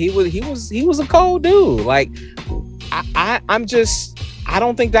playing, he was a cold dude. Like, I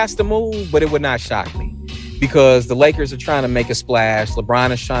don't think that's the move, but it would not shock me, because the Lakers are trying to make a splash.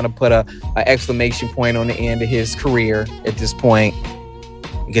 LeBron is trying to put a exclamation point on the end of his career at this point,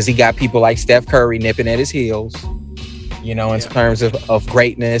 because he got people like Steph Curry nipping at his heels, you know, in terms of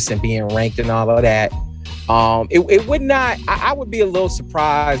greatness and being ranked and all of that. It would not. I would be a little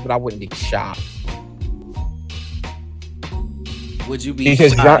surprised, but I wouldn't be shocked. Would you be?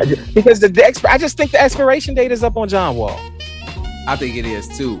 Because I just think the expiration date is up on John Wall. I think it is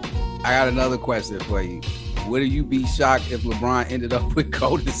too. I got another question for you. Would you be shocked if LeBron ended up with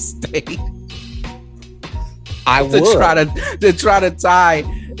Golden State? I would try to tie.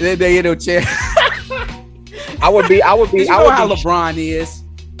 They end up chair. I would be. You know how LeBron is.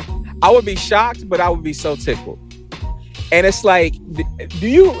 I would be shocked, but I would be so tickled. And it's like,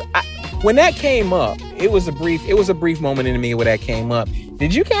 when that came up, it was a brief moment in me where that came up.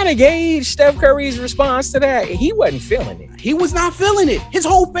 Did you kind of gauge Steph Curry's response to that? He wasn't feeling it. He was not feeling it. His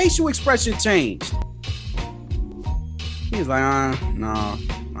whole facial expression changed. He was like, no.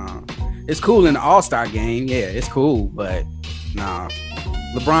 It's cool in the All-Star game. Yeah, it's cool, but nah.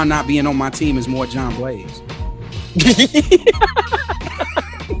 LeBron not being on my team is more John Blaze.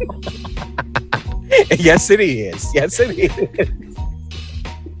 Yes, it is.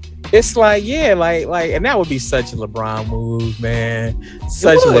 It's like, yeah, like, and that would be such a LeBron move, man.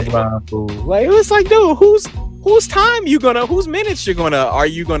 Such a LeBron move. Like, it was like, dude, whose minutes are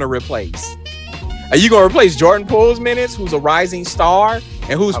you gonna replace? Are you gonna replace Jordan Poole's minutes, who's a rising star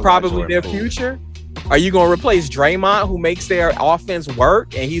and who's probably their future? Are you gonna replace Draymond, who makes their offense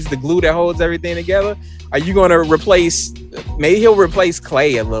work and he's the glue that holds everything together? Are you gonna replace? Maybe he'll replace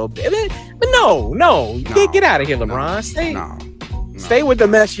Clay a little bit, but no. Get out of here, LeBron. Stay with the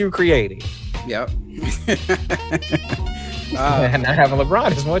mess you created. Yep. And not having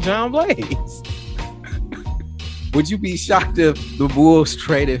LeBron is more John Blaze. Would you be shocked if the Bulls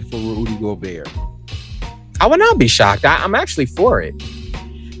traded for Rudy Gobert? I would not be shocked. I'm actually for it.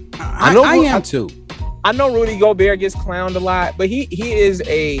 I am too. I know Rudy Gobert gets clowned a lot, but he is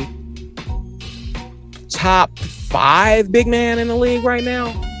a top 5 big man in the league right now.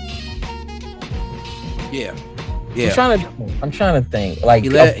 Yeah. I'm trying to think. Like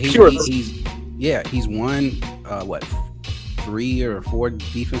he's won 3 or 4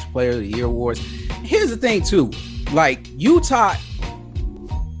 Defense Player of the Year awards. Here's the thing too, like Utah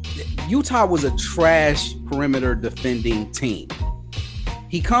was a trash perimeter defending team.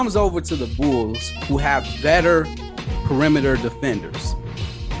 He comes over to the Bulls, who have better perimeter defenders.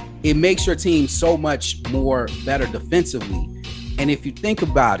 It makes your team so much more better defensively. And if you think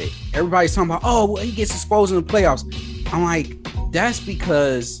about it, everybody's talking about, oh, well, he gets exposed in the playoffs. I'm like, that's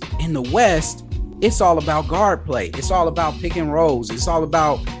because in the West, it's all about guard play. It's all about pick and rolls. It's all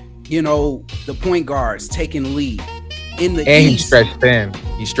about, the point guards taking the lead. In the and East, he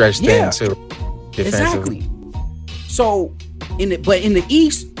stretched thin too. Exactly. So in the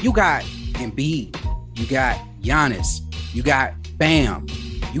East, you got Embiid, you got Giannis, you got Bam,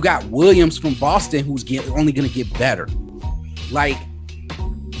 you got Williams from Boston, who's only going to get better. Like,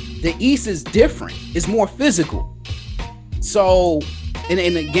 the East is different. It's more physical. So, and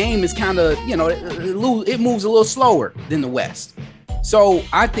the game is kind of, it moves a little slower than the West. So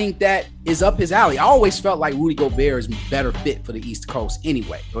I think that is up his alley. I always felt like Rudy Gobert is better fit for the East Coast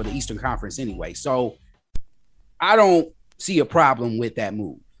anyway, or the Eastern Conference anyway. So I don't see a problem with that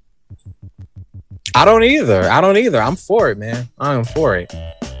move. I don't either. I'm for it, man. I am for it.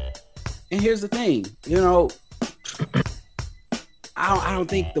 And here's the thing, I don't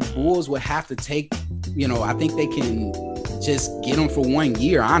think the Bulls would have to take, I think they can just get them for 1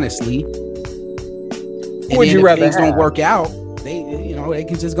 year, honestly. Who would you rather have? If things don't work out, they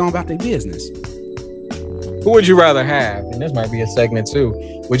can just go about their business. Who would you rather have? And this might be a segment too.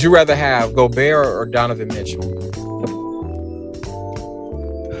 Would you rather have Gobert or Donovan Mitchell?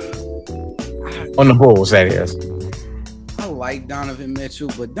 On the Bulls, that is. I like Donovan Mitchell,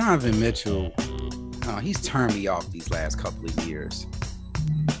 but Donovan Mitchell, he's turned me off these last couple of years.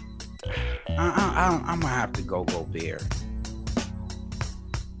 I'm gonna have to go Gobert.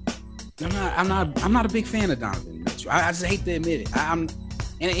 I'm not a big fan of Donovan Mitchell. I just hate to admit it.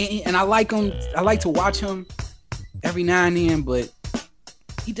 And I like him. I like to watch him every now and then, but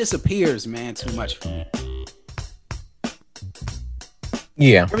he disappears, man, too much for me.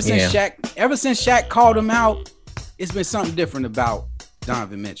 Yeah. Ever since Shaq called him out, it's been something different about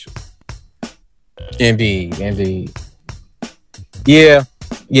Donovan Mitchell. Indeed. Yeah.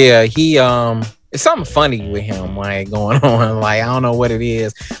 He it's something funny with him, like, going on. Like, I don't know what it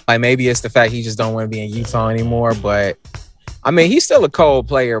is. Like, maybe it's the fact he just don't want to be in Utah anymore. But I mean, he's still a cold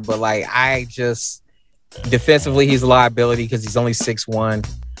player. But like, defensively, he's a liability because he's only 6'1".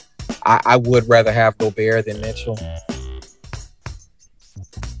 I would rather have Gobert than Mitchell.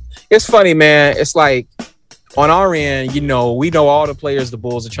 It's funny, man. It's like, on our end, we know all the players the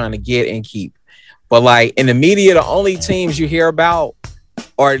Bulls are trying to get and keep. But like, in the media, the only teams you hear about,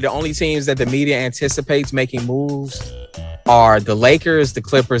 or the only teams that the media anticipates making moves, are the Lakers, the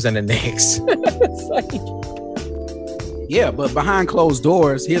Clippers, and the Knicks. It's like, yeah, but behind closed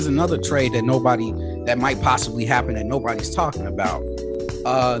doors, here's another trade that might possibly happen that nobody's talking about.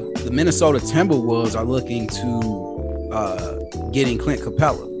 The Minnesota Timberwolves are looking to getting Clint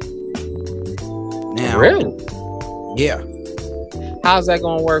Capella. Now, really? Yeah. How's that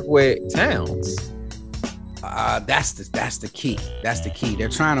going to work with Towns? That's the key. That's the key. They're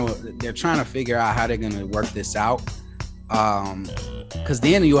trying to figure out how they're going to work this out. Because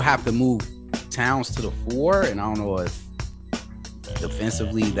then you'll have to move Towns to the 4, and I don't know if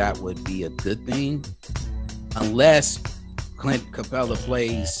defensively that would be a good thing, unless Clint Capella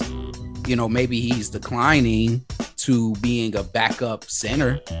plays. Maybe he's declining to being a backup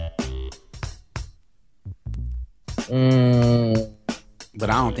center. But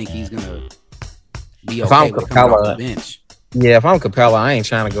I don't think he's gonna be okay with coming off the bench. Yeah, if I'm Capella, I ain't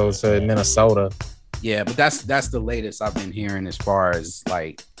trying to go to Minnesota. Yeah, but that's the latest I've been hearing as far as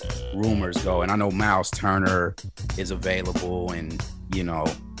like rumors go. And I know Miles Turner is available, and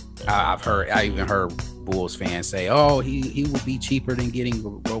I even heard Bulls fans say, "Oh, he will be cheaper than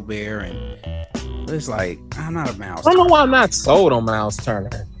getting Gobert," and it's like, I'm not a Miles. I don't know why I'm not sold on Miles Turner.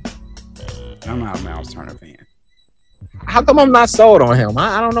 I'm not a Miles Turner fan. How come I'm not sold on him?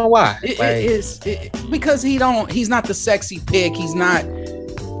 I don't know why. It's because he's not the sexy pick. He's not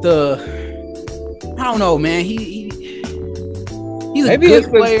the. I don't know, man. He's a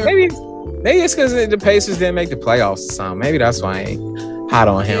good player. Maybe it's because the Pacers didn't make the playoffs or something. Maybe that's why I ain't hot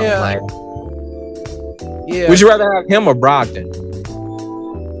on him. Yeah. Would you rather have him or Brogdon?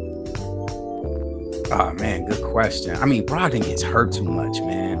 Oh man, good question. I mean, Brogdon gets hurt too much,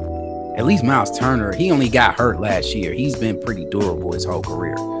 man. At least Miles Turner, he only got hurt last year. He's been pretty durable his whole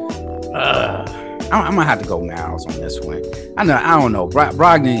career. I'm gonna have to go Miles on this one. I don't know.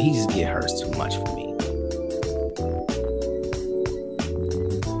 Brogdon, he just get hurt too much for me.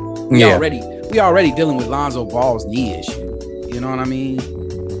 We already dealing with Lonzo Ball's knee issue. You know what I mean?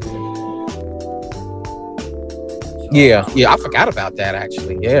 Yeah, I forgot about that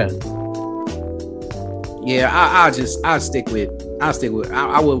actually. Yeah, I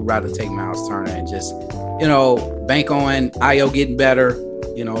would rather take Miles Turner and just bank on Ayo getting better.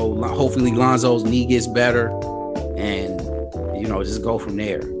 Hopefully Lonzo's knee gets better, and just go from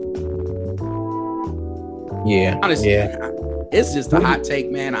there. Yeah, honestly, it's just a hot take,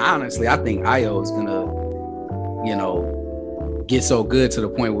 man. Honestly, I think Ayo is gonna, get so good to the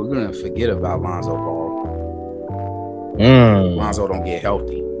point where we're gonna forget about Lonzo Ball. Lonzo don't get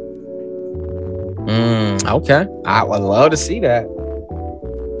healthy. Okay, I would love to see that.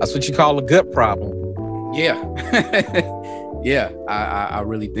 That's what you call a good problem. Yeah. Yeah, I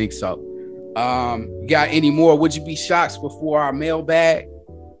really think so. Got any more would you be shocked before our mailbag?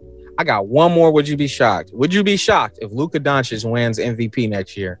 I got one more. Would you be shocked? Would you be shocked if Luka Doncic wins MVP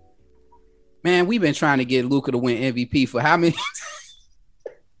next year? Man, we've been trying to get Luka to win MVP for how many?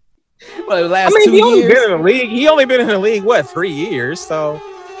 Well, the last 2 he only years. Been in the league. He only been in the league 3 years? So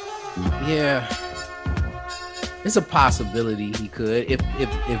yeah, it's a possibility he could. If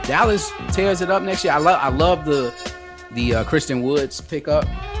Dallas tears it up next year, I love the Christian Woods pickup,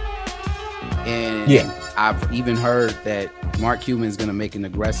 and I've even heard that Mark Cuban is going to make an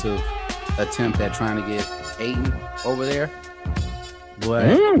aggressive attempt at trying to get Ayton over there.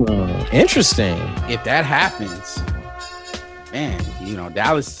 But interesting. If that happens, man,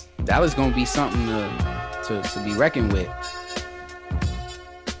 Dallas going to be something to be reckoned with.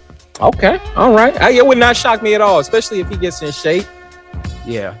 Okay, all right. It would not shock me at all, especially if he gets in shape.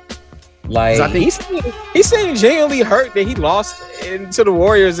 Yeah. Like I think he seemed genuinely hurt that he lost to the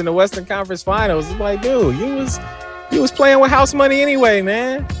Warriors in the Western Conference Finals. It's like, dude, you was playing with house money anyway,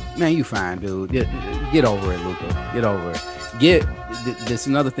 man. Man, you fine, dude. Get over it, Luka. Get over it. This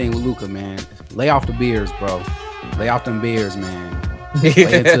another thing with Luka, man. Lay off the beers, bro. Lay off them beers, man.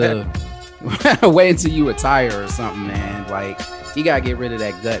 Wait until you retire or something, man. Like, you gotta get rid of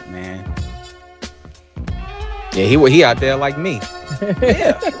that gut, man. Yeah, he out there like me.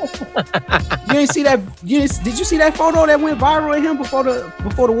 Yeah. You didn't see that? Did you see that photo that went viral of him before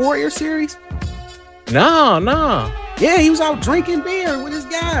the Warriors series? No. Yeah, he was out drinking beer with his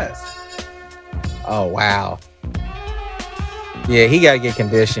guys. Oh wow. Yeah, he gotta get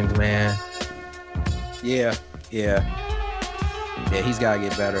conditioned, man. Yeah, he's gotta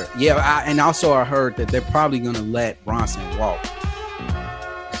get better. Yeah, and also I heard that they're probably gonna let Bronson walk.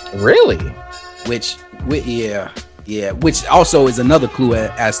 Really? Which also is another clue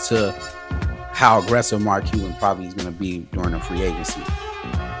as to how aggressive Mark Cuban probably is going to be during the free agency.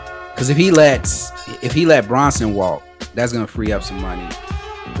 Because if he let Bronson walk, that's going to free up some money.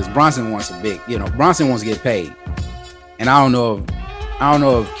 Because Bronson wants Bronson wants to get paid, and I don't know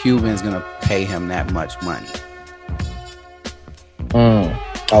if Cuban's going to pay him that much money.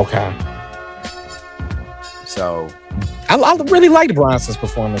 Okay. So I really liked Bronson's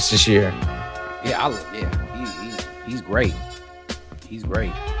performance this year. He's great. He's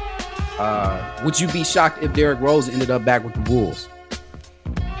great. Would you be shocked if Derrick Rose ended up back with the Bulls?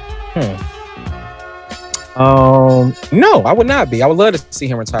 No, I would not be. I would love to see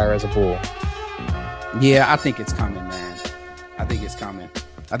him retire as a Bull. Yeah, I think it's coming, man.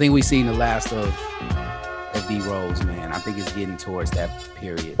 I think we've seen the last of D Rose, man. I think it's getting towards that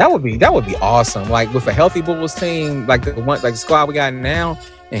period. That would be awesome. Like with a healthy Bulls team, like the squad we got now,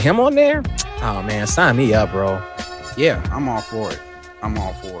 and him on there. Oh man, sign me up, bro. Yeah, I'm all for it.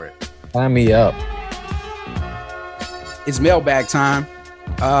 Sign me up. It's mailbag time.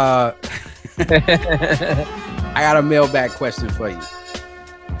 I got a mailbag question for you.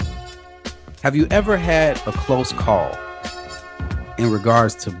 Have you ever had a close call in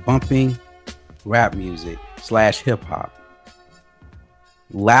regards to bumping rap music / hip hop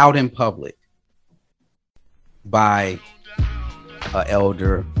loud in public by an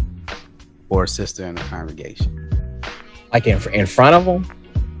elder or a sister in the congregation? Like in front of them?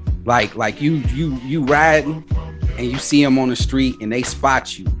 Like you riding and you see them on the street and they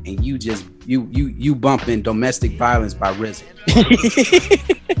spot you and you just you bumping Domestic Violence by RZA.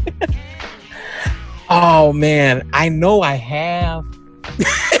 Oh man, I know I have.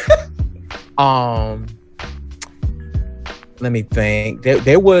 Let me think.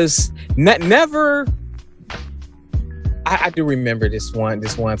 There was never. I do remember this one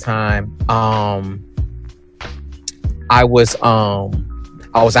time. I was out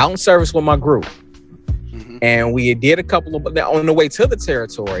in service with my group, and we did a couple of on the way to the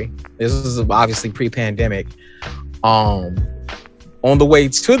territory. This was obviously pre-pandemic. On the way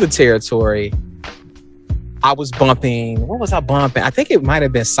to the territory, I was bumping. What was I bumping? I think it might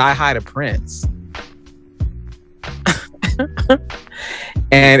have been Sci-Hi to Prince.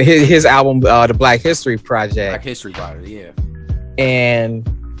 And his album, The Black History Project. Black History Project, yeah. And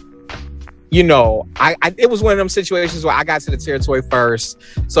you know, it was one of them situations where I got to the territory first.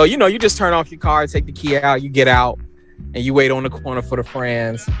 So, you know, you just turn off your car, take the key out, you get out, and you wait on the corner for the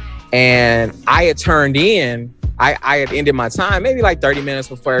friends. And I had turned in, I had ended my time, maybe like 30 minutes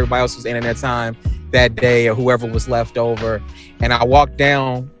before everybody else was ending their time that day or whoever was left over. And I walked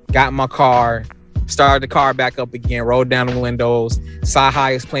down, got in my car, started the car back up again, rolled down the windows,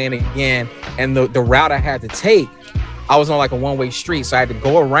 Sci-Hi is playing again. And the route I had to take, I was on like a one-way street. So I had to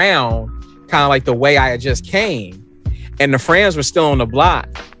go around kind of like the way I had just came. And the friends were still on the block.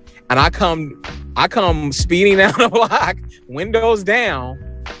 And I come speeding down the block, windows down,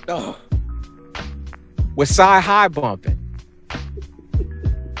 with Sci-Hi bumping.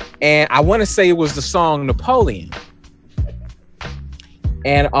 And I want to say it was the song Napoleon.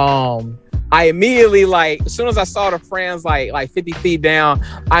 And I immediately, like, as soon as I saw the friends like 50 feet down,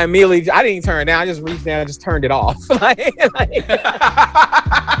 I didn't even turn it down. I just reached down and just turned it off.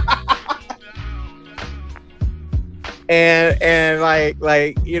 And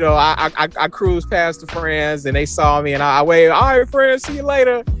like you know, I cruised past the friends and they saw me and I waved, all right, friends, see you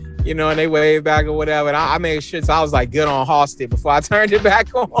later. You know, and they waved back or whatever. And I made sure, so I was like good on Halsted before I turned it back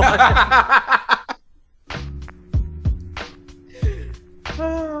on.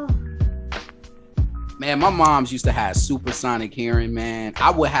 Man, my mom's used to have supersonic hearing, man. I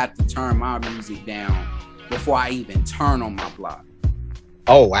would have to turn my music down before I even turn on my block.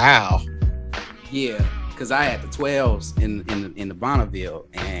 Oh, wow. Yeah, because I had the 12s in the Bonneville.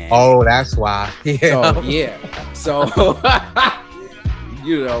 And oh, that's why. Yeah. So,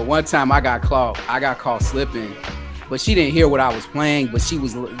 you know, one time I got caught slipping, but she didn't hear what I was playing, but she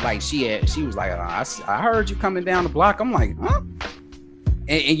was like, I heard you coming down the block. I'm like, huh?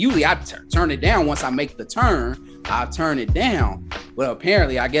 And usually I turn it down once I make the turn. I turn it down, but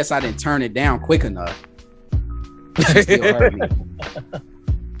apparently I guess I didn't turn it down quick enough. She still heard me.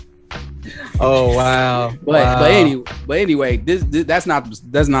 Oh wow! But anyway, that's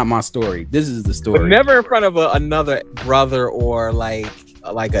not my story. This is the story. But never in front of another brother or like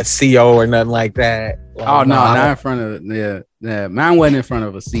a CO or nothing like that. Oh no, not in front of yeah. Mine wasn't in front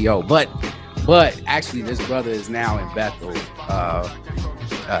of a CO, but actually this brother is now in Bethel.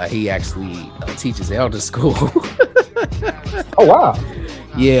 He actually teaches elder school. Oh wow!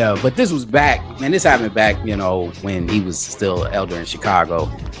 Yeah, but this was back, man. This happened back, you know, when he was still elder in Chicago.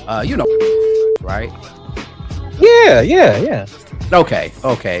 You know, right? Yeah. Okay.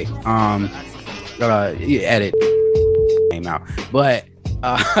 You edit came out, but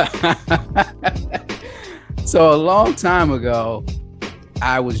so a long time ago,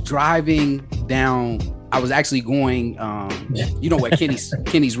 I was driving down. I was actually going, you know where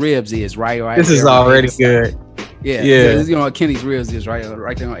Kenny's Ribs is, right? This is already good. Yeah. You know what Kenny's Ribs is, right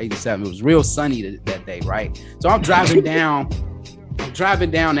there on 87. It was real sunny that day, right? So I'm driving down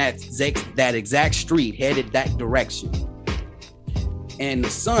that exact street, headed that direction, and the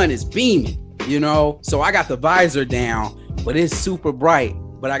sun is beaming, you know. So I got the visor down, but it's super bright.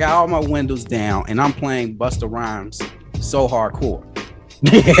 But I got all my windows down, and I'm playing Busta Rhymes, So Hardcore.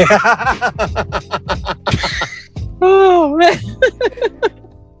 Oh man.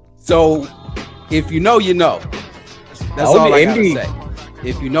 So if you know, you know. That's all I gotta say.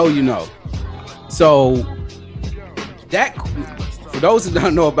 If you know, you know. So that, for those who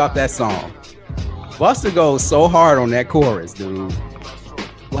don't know about that song, Busta goes so hard on that chorus, dude.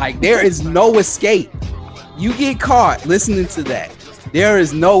 Like, there is no escape. You get caught listening to that, there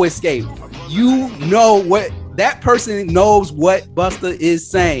is no escape. You know what that person knows what Busta is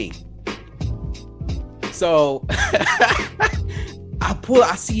saying. So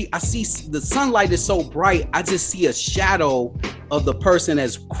I see the sunlight is so bright. I just see a shadow of the person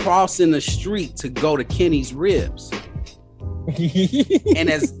that's crossing the street to go to Kenny's ribs. And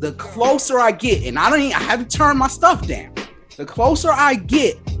as the closer I get, and I haven't turned my stuff down. The closer I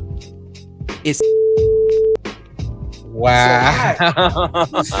get, it's wow.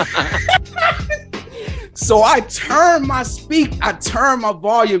 So I turn my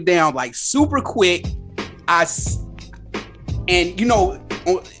volume down like super quick. And you know,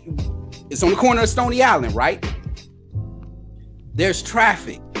 it's on the corner of Stony Island, right? There's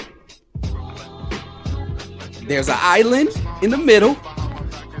traffic. There's an island in the middle.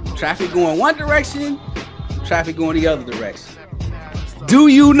 Traffic going one direction, traffic going the other direction. Do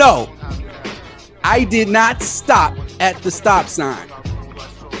you know, I did not stop at the stop sign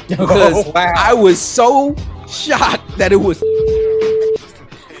because I was so shocked that it was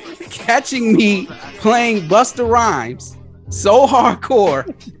catching me playing Busta Rhymes so hardcore.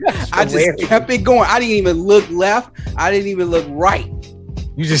 I just kept it going. I didn't even look left. I didn't even look right.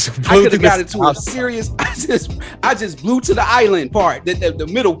 You just I could have got into a serious. I just blew to the island part, the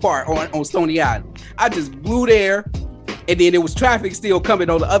middle part on Stony Island. I just blew there, and then there was traffic still coming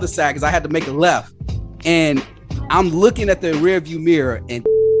on the other side because I had to make a left. And I'm looking at the rearview mirror, and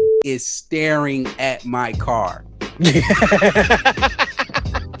is staring at my car.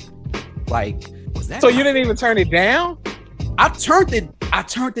 Like, was that? So you didn't even turn it down? I turned it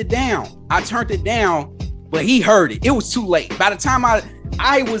down, but he heard it. It was too late. By the time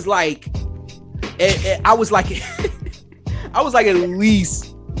I was like at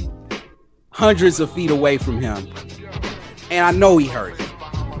least hundreds of feet away from him, and I know he heard it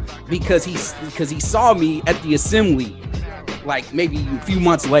because he saw me at the assembly, like maybe a few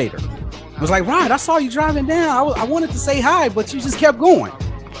months later. I was like, Rod, I saw you driving down. I wanted to say hi, but you just kept going.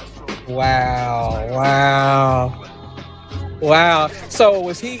 Wow. So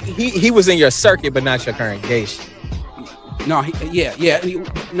was he was in your circuit, but not your congregation? No,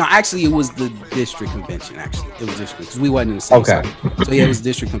 no, actually, it was the district convention. Actually, it was district because we wasn't in the same. Okay. Circuit. So yeah, it was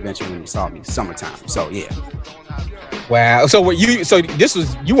district convention when he saw me, summertime. So yeah. Wow. So you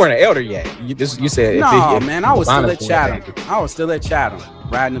weren't an elder yet. You said no, man. I was still at Chatham.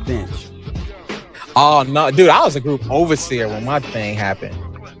 Riding the bench. Oh no, dude! I was a group overseer when my thing happened.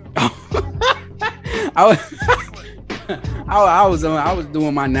 I was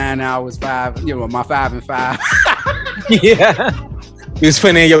doing my 9 hours, my 5 and 5. Yeah, you was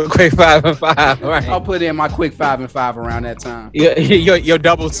putting in your quick 5 and 5, right? I'll put in my quick 5 and 5 around that time. Your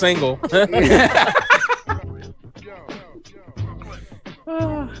double single. But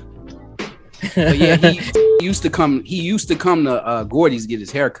yeah, he used to come to Gordy's get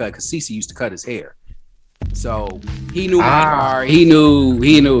his hair cut because Cece used to cut his hair. So he knew my car. He knew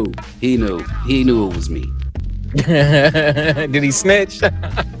it was me. Did he snitch?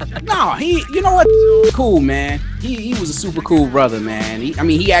 No, you know what? Cool, man. He was a super cool brother, man.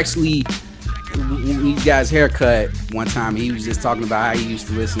 He actually, when he got his haircut one time, he was just talking about how he used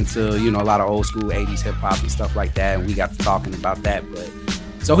to listen to, a lot of old school 80s hip hop and stuff like that. And we got to talking about that. But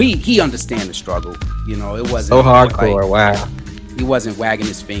so he understand the struggle. It wasn't so hardcore. Like, wow. He wasn't wagging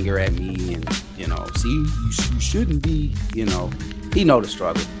his finger at me and, see, you shouldn't be, he know the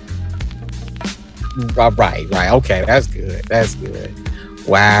struggle. Right. Okay, that's good.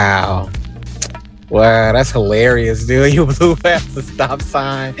 Wow, that's hilarious, dude. You blew past the stop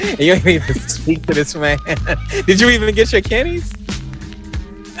sign and you didn't even speak to this man. Did you even get your Kenny's?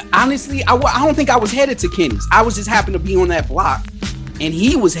 Honestly, I don't think I was headed to Kenny's. I was just happened to be on that block, and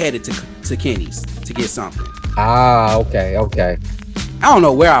he was headed to Kenny's to get something. Okay. I don't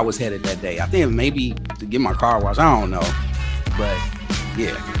know where I was headed that day. I think maybe to get my car washed. I don't know, but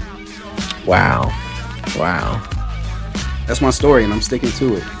yeah. Wow. That's my story, and I'm sticking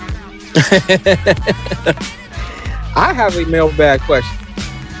to it. I have a mailbag question.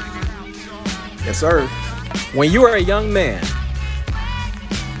 Yes, sir. When you were a young man,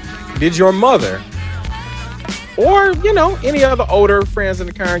 did your mother or, any other older friends in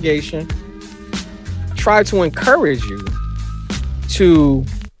the congregation try to encourage you to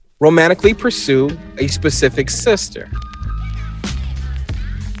romantically pursue a specific sister?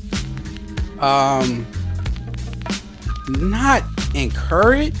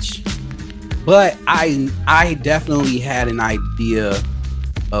 encourage, but I definitely had an idea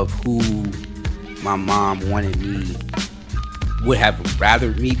of who my mom would have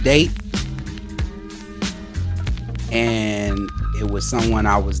rather me date, and it was someone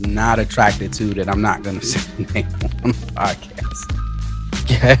I was not attracted to that I'm not gonna say the name on the podcast.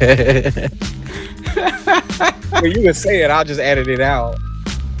 Well, you can say it. I'll just edit it out.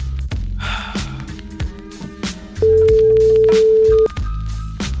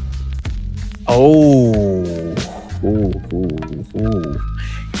 Oh,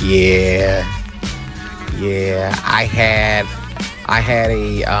 yeah. I had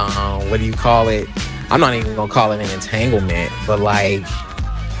a what do you call it? I'm not even gonna call it an entanglement, but like,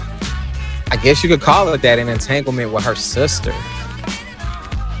 I guess you could call it that, an entanglement with her sister.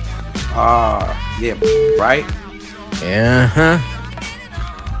 Yeah, right. Uh-huh.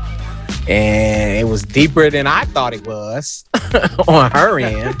 And it was deeper than I thought it was on her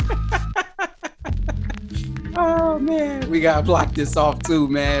end. Oh man, we gotta block this off too,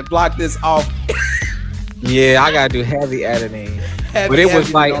 man. Block this off. Yeah, I gotta do heavy editing. But it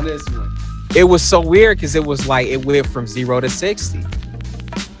was like on this one. It was so weird because it was like it went from 0 to 60.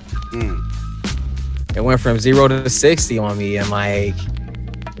 It went from 0 to 60 on me, and like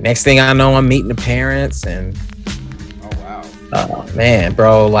next thing I know, I'm meeting the parents, and oh man,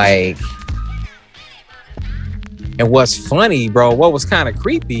 bro, like, and what's funny, bro, what was kind of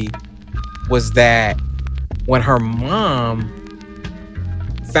creepy was that when her mom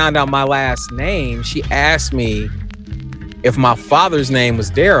found out my last name, she asked me if my father's name was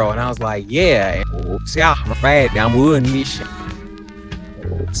Daryl, and I was like, yeah. I'm afraid I'm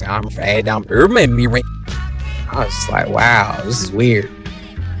I was like, wow, this is weird.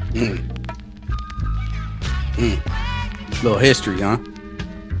 Little history, huh?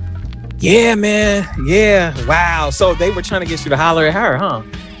 Yeah, man. Yeah. Wow. So they were trying to get you to holler at her, huh?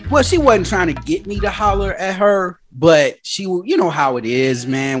 Well, she wasn't trying to get me to holler at her, but she, you know how it is,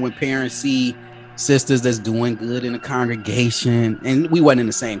 man, when parents see sisters that's doing good in the congregation, and we wasn't in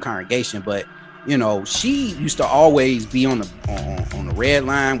the same congregation, but you know, she used to always be on the red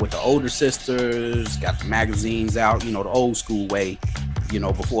line with the older sisters, got the magazines out, you know, the old school way, you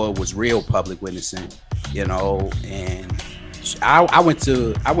know, before it was real public witnessing, you know. And I went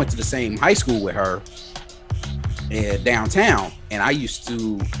to the same high school with her downtown, and I used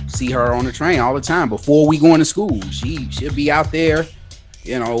to see her on the train all the time before we going to school. She'd be out there,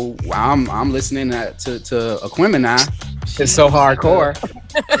 you know, while I'm listening to Aquemini. It's so hardcore.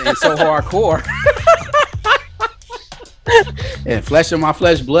 It's so hardcore. And flesh of my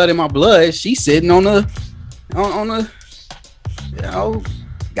flesh, blood in my blood. She's sitting on the, you know,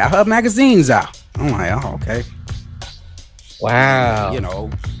 got her magazines out. I'm like, oh, okay. Wow. You know,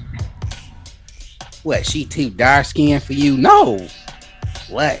 what? She too dark skinned for you? No.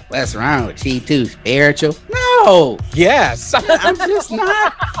 What's wrong with she too spiritual? No. Yes. I'm just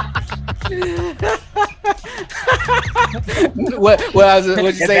not. what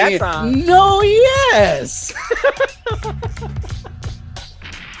you saying? No, yes.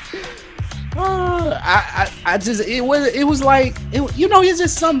 I just it was like you know, it's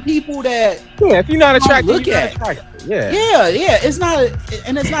just some people that if you're not attracted, look at yeah it's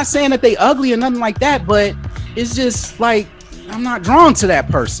not saying that they ugly or nothing like that, but it's just like I'm not drawn to that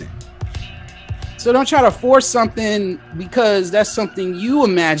person. So don't try to force something because that's something you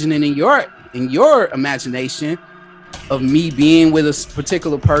imagining in your imagination of me being with a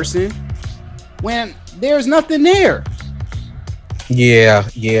particular person when there's nothing there. Yeah,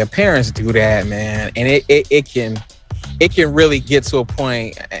 parents do that, man, and it can really get to a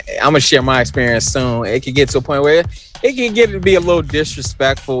point. I'm gonna share my experience soon. It can get to a point where it can get to be a little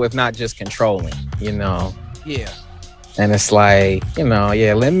disrespectful, if not just controlling, you know. Yeah. And it's like, you know,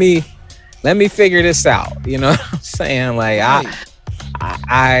 yeah, let me figure this out. You know what I'm saying? Like,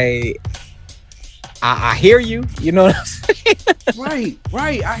 right. I hear you. You know what I'm saying?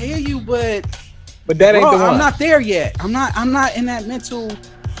 Right. I hear you, but that ain't the one. I'm not there yet. I'm not in that mental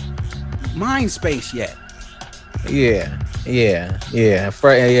mind space yet. Yeah.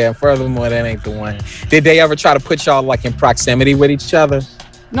 Furthermore, that ain't the one. Did they ever try to put y'all like in proximity with each other?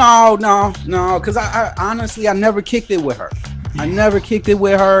 No. Because I honestly, I never kicked it with her.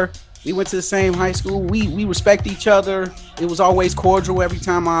 We went to the same high school. We respect each other. It was always cordial every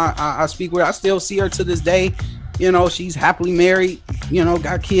time I speak with her. I still see her to this day. You know, she's happily married, you know,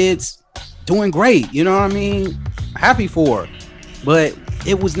 got kids, doing great. You know what I mean? Happy for her. But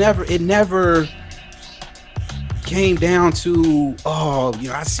it never came down to, oh, you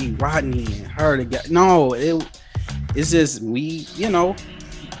know, I see Rodney and her together. No, it's just we, you know,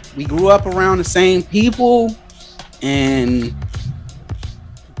 we grew up around the same people, and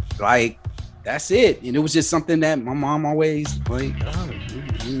like, that's it. And it was just something that my mom always like, oh,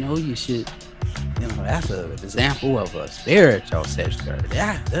 you know, you should, you know, that's an example of a spiritual sister.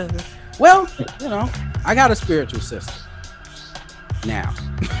 Yeah. Well, you know, I got a spiritual sister now.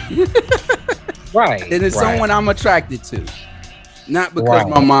 Right. And it's someone I'm attracted to. Not because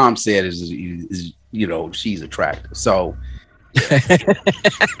my mom said is you know, she's attractive. So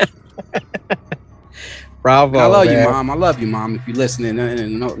bravo. I love you, Mom. I love you, Mom. If you're listening,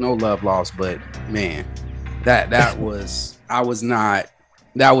 and no love lost, but man, that was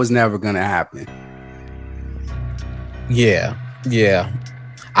never gonna happen. Yeah.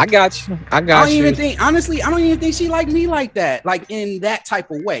 I got you. I don't even think she liked me like that, like in that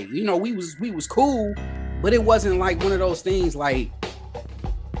type of way. You know, we was cool, but it wasn't like one of those things like,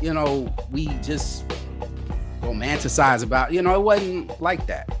 you know, we just romanticize about, you know, it wasn't like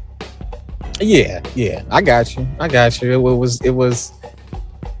that. Yeah. I got you. It was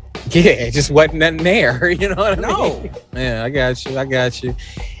it just wasn't nothing there. You know what I mean? Yeah, I got you.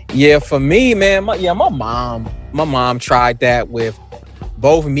 Yeah, for me, man, my mom tried that with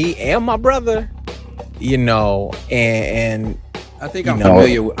both me and my brother, you know, and I think I'm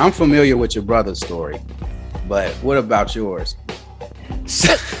familiar with your brother's story, but what about yours?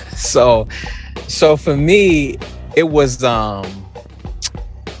 So for me, it was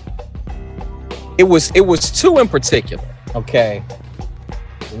two in particular. Okay,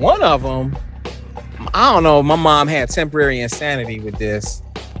 one of them, I don't know, my mom had temporary insanity with this,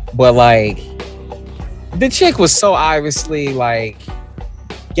 but like the chick was so obviously like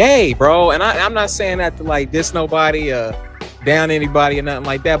gay, bro. And I'm not saying that to like diss nobody or down anybody or nothing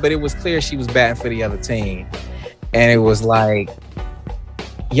like that, but it was clear she was batting for the other team. And it was like,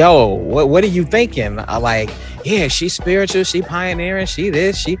 yo, what are you thinking? Like, yeah, she's spiritual, she pioneering, she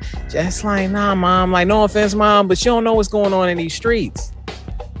this, she just like, nah, Mom, like, no offense, Mom, but you don't know what's going on in these streets.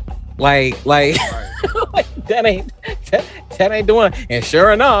 Like like that ain't doing it. And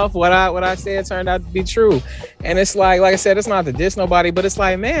sure enough, what I said turned out to be true. And it's like I said, it's not to diss nobody, but it's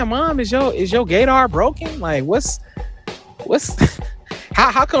like, man, Mom, is your gaydar broken? Like, what's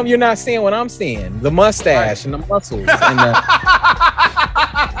how come you're not seeing what I'm seeing? The mustache and the muscles and the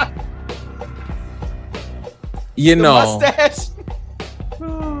you know, mustache.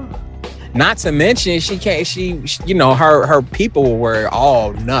 Not to mention she you know, her people were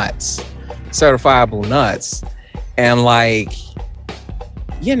all nuts, certifiable nuts. And like,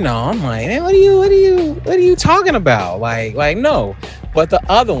 you know, I'm like, man, what are you talking about? Like no. But the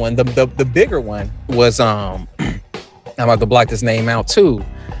other one, the bigger one was I'm about to block this name out too.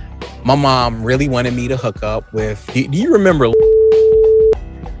 My mom really wanted me to hook up with, do you remember?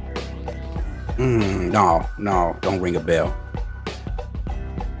 No, don't ring a bell.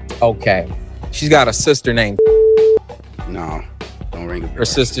 Okay. She's got a sister named. No, don't ring a bell. Her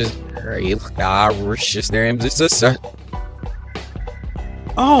sister's.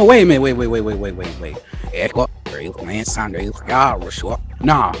 Oh, wait a minute. Wait.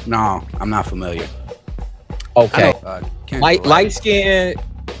 No, I'm not familiar. Okay. Light skin.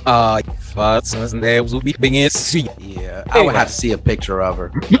 Yeah, I would have to see a picture of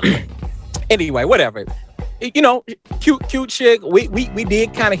her. Anyway, whatever. You know, cute chick. We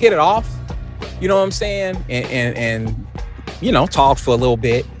did kind of hit it off. You know what I'm saying? And you know, talked for a little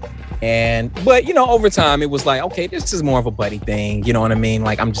bit. But you know, over time it was like, okay, this is more of a buddy thing. You know what I mean?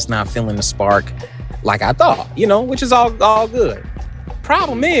 Like, I'm just not feeling the spark like I thought, you know, which is all good.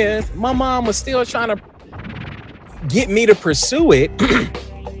 Problem is, my mom was still trying to get me to pursue it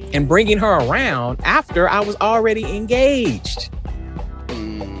and bringing her around after I was already engaged.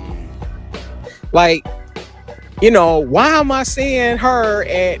 Like, you know, why am I seeing her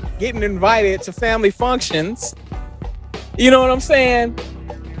at getting invited to family functions? You know what I'm saying?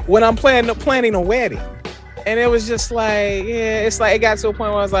 When I'm planning a wedding. And it was just like, yeah, it's like it got to a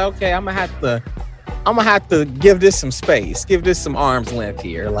point where I was like, okay, I'm gonna have to give this some space, give this some arm's length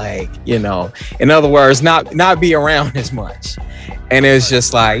here. Like, you know, in other words, not be around as much. And it's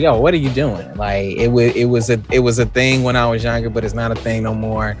just like, yo, what are you doing? Like, it was a thing when I was younger, but it's not a thing no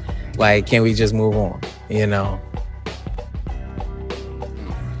more. Like, can we just move on? You know?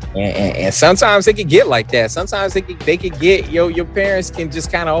 And sometimes it could get like that. Sometimes they could get, your parents can just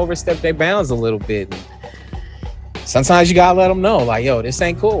kind of overstep their bounds a little bit. Sometimes you gotta let them know, like, yo, this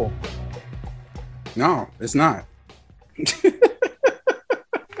ain't cool. No, it's not. It's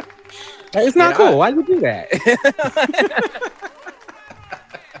not cool. Why you do that?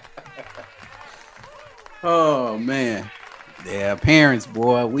 Oh man, yeah, parents,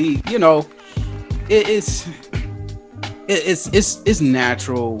 boy. We, you know, it's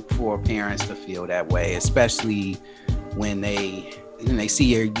natural for parents to feel that way, especially when they and they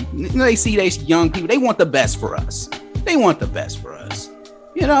see they see these young people. They want the best for us. They want the best for us,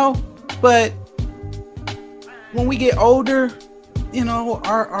 you know. But when we get older, you know,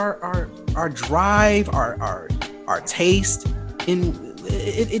 our drive, our taste, and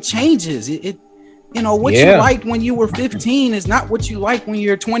it changes. It you know, what you liked when you were 15 is not what you like when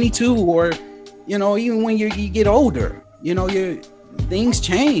you're 22, or you know, even when you get older. You know, things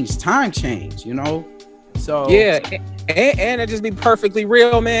change, time change. You know, so yeah, and to just be perfectly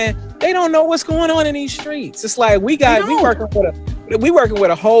real, man, they don't know what's going on in these streets. It's like we working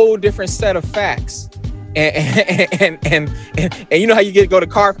with a whole different set of facts. And you know how you go to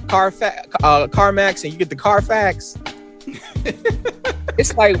CarMax and you get the Carfax.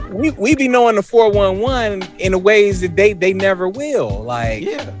 It's like we be knowing the 411 in the ways that they never will. Like,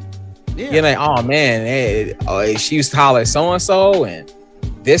 you're like, oh man, she used to holler at so and so, and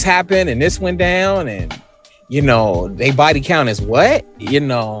this happened, and this went down, and you know, they body count is what, you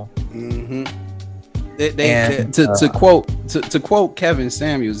know. Mm-hmm. To quote Kevin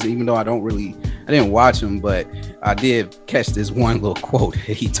Samuels, even though I didn't watch him, but I did catch this one little quote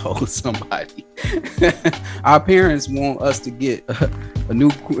that he told somebody. Our parents want us to get a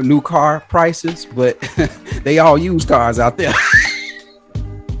new car prices, but they all use cars out there.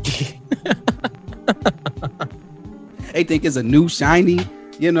 They think it's a new shiny,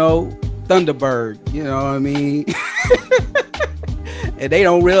 you know, Thunderbird, you know what I mean? And they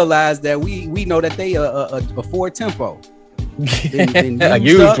don't realize that we know that they a Ford Tempo. Been a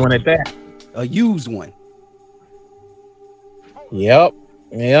used one at that. A used one. Yep.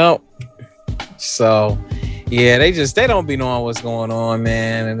 So, yeah, they don't be knowing what's going on,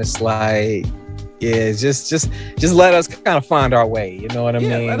 man. And it's like, yeah, just let us kind of find our way. You know what I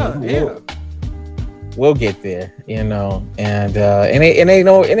mean? We'll get there, you know. And ain't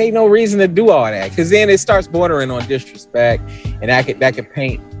no reason to do all that, because then it starts bordering on disrespect, and that could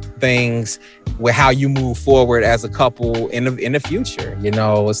paint things with how you move forward as a couple in the future. You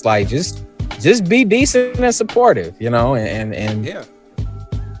know, it's like just be decent and supportive, you know, and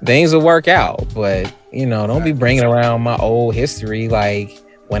things will work out. But you know, don't be bringing around my old history like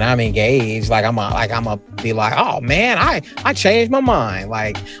when I'm engaged, like I'm gonna be like, oh man, I changed my mind.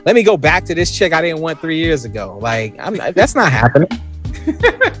 Like, let me go back to this chick I didn't want 3 years ago. Like, that's not happening.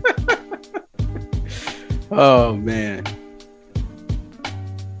 Oh man.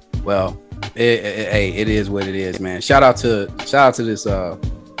 Well, it is what it is, man. Shout out to this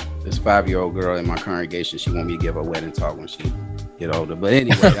 5-year-old girl in my congregation. She want me to give her wedding talk when she get older. But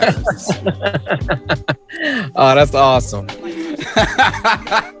anyway, oh, that's awesome.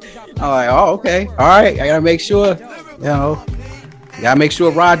 I'm like, oh, okay, all right. I gotta make sure,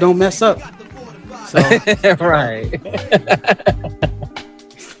 Rod don't mess up. So. Right.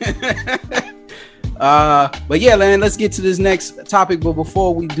 But yeah, man, let's get to this next topic. But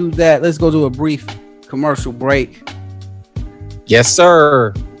before we do that, let's go to a brief commercial break. Yes,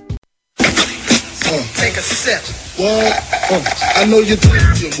 sir. Take a sip. What? I know you're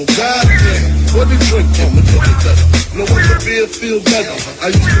drinking. Well, goddamn, what are you drinking? No wonder beer feel better.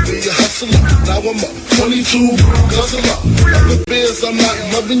 I used to be a hustler, now I'm up 22, guzzle up. Other beers I'm not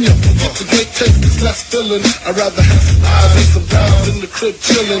loving you. Get the great taste, it's less filling. I'd rather have some eyes and some pounds in the crib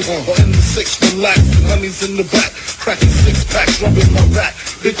chilling, or in the six relaxing. Honey's in the back, cracking 6-packs, rubbing my back.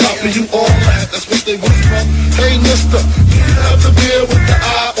 Big Papa, you all that, that's what they whisper. Hey mister, do you have the beer with the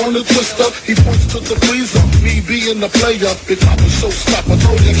eye on the twister? He points to the freezer, me being the player. Big Papa showstopper,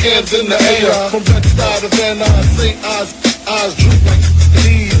 throw your hands in the air. From Bed-Stuy to Van Nuys, St. Eyes droop like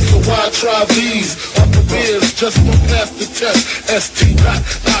these. So why try these? Other beers just won't pass the test.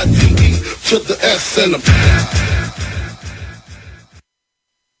 ST.IDE to the S and a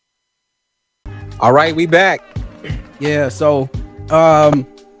All right, we back. Yeah, so a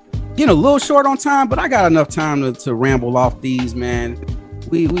little short on time, but I got enough time to ramble off these, man.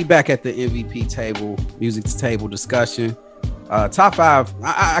 We back at the MVP table, music table discussion. Top 5.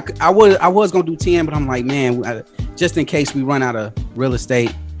 I was gonna do 10, but I'm like, man, just in case we run out of real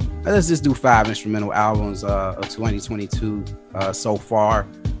estate, let's just do 5 instrumental albums of 2022 so far.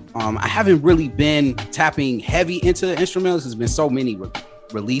 I haven't really been tapping heavy into the instrumentals. There's been so many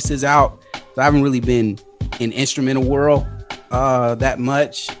releases out, so I haven't really been in instrumental world that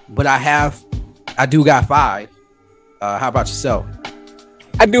much. But I do got 5. How about yourself?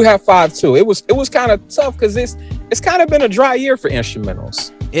 I do have 5 too. It was kind of tough because it's kind of been a dry year for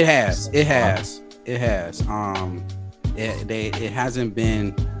instrumentals. It has. It hasn't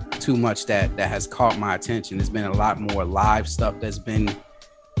been too much that has caught my attention. There's been a lot more live stuff that's been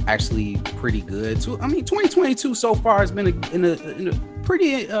actually pretty good. So, I mean, 2022 so far has been in a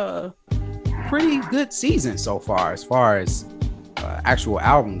pretty good season so far as actual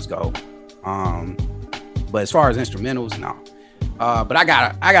albums go. But as far as instrumentals, no. But I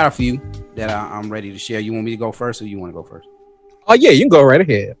got a few that I'm ready to share. You want me to go first, or you want to go first? Oh yeah, you can go right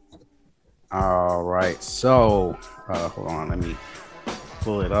ahead. All right. So hold on, let me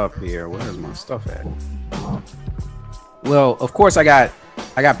pull it up here. Where's my stuff at? Well, of course, I got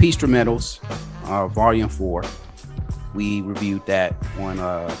Peastrumentals, Volume 4. We reviewed that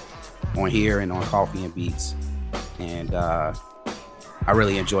on here and on Coffee and Beats, and I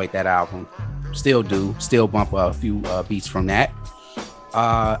really enjoyed that album. Still do. Still bump a few beats from that.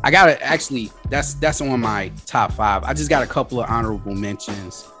 I got it. Actually, that's on my top 5. I just got a couple of honorable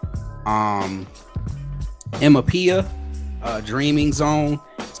mentions. Emma Pia, Dreaming Zone.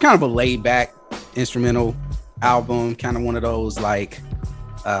 It's kind of a laid back instrumental album, kind of one of those like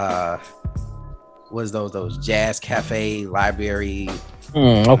what's those jazz cafe library.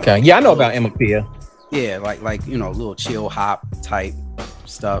 Okay, yeah, I know about Emma Pia. Yeah, like you know, little chill hop type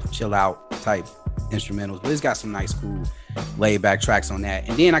stuff, chill out type instrumentals, but it's got some nice cool laid back tracks on that.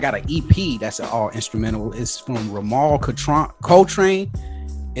 And then I got an EP that's an all instrumental. It's from Ramal Coltrane.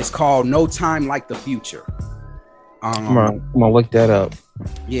 It's called No Time Like the Future. I'm gonna look that up.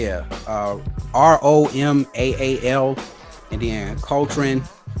 Yeah, Romaal, and then Coltrane,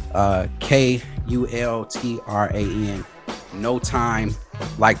 Kultran. No Time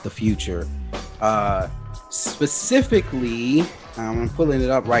Like the Future. Specifically, I'm pulling it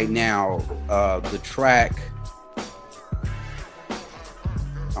up right now. The track,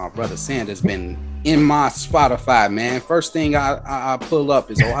 Brother Sanders been in my Spotify, man. First thing I pull up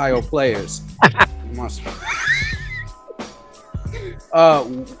is Ohio Players.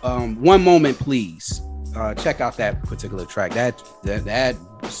 One Moment Please. Check out that particular track. That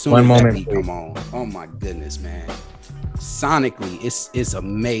soon One as Moment that beat come on. Oh my goodness, man. Sonically, it's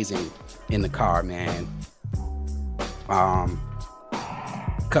amazing in the car, man.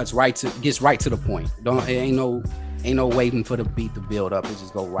 Gets right to the point. Ain't no waiting for the beat to build up. It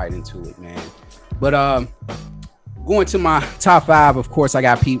just go right into it, man. But going to my top 5, of course, I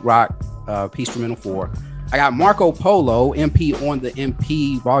got Pete Rock, Peastrumental 4. I got Marco Polo, MP on the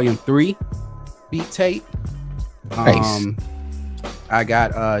MP Volume 3 beat tape. Nice. I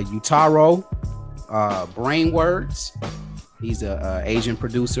got Utaro, Brain Words. He's a Asian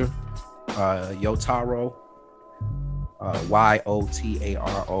producer. Yotaro,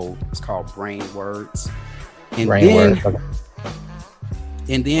 Yotaro. It's called Brain Words. And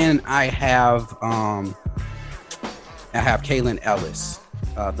then I have Kaylin Ellis,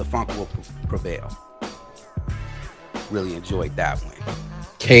 The Funk Will Prevail. Really enjoyed that one.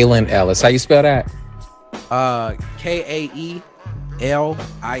 Kaylin Ellis. How you spell that? Kaelin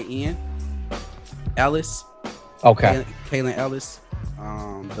Ellis. Okay. Kaylin Ellis.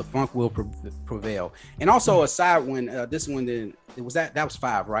 The Funk Will Prevail. And also a side one. This one then it was that was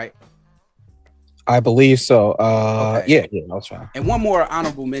 5, right? I believe so. Okay. Yeah, that's fine. And one more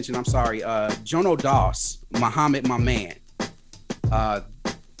honorable mention. I'm sorry. Jono Das, Muhammad, my man.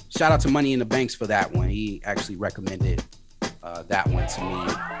 Shout out to Money in the Banks for that one. He actually recommended that one to me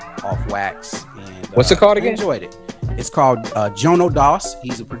off Wax. And what's it called again? I enjoyed it. It's called Jono Das.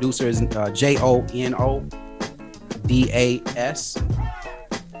 He's a producer. Is JONODAS,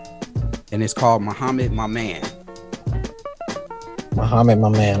 and it's called Muhammad, my man. Muhammad, my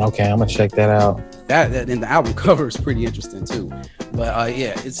man. Okay, I'm gonna check that out. That and the album cover is pretty interesting too. But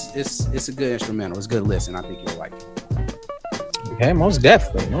yeah, it's a good instrumental. It's a good listen. I think you'll like it. Okay, most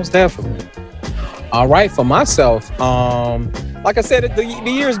definitely. All right, for myself, like I said, the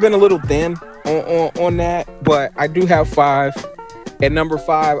year's been a little thin on that, but I do have 5. At number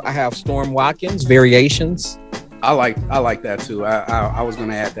 5, I have Storm Watkins, Variations. I like that too. I was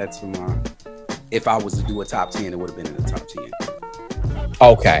gonna add that to my. If I was to do a top 10, it would have been in the top 10.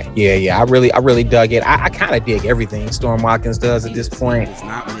 Okay, yeah, I really dug it. I kind of dig everything Storm Watkins does at this point. It's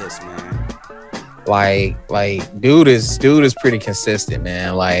not miss, man. Like dude is pretty consistent,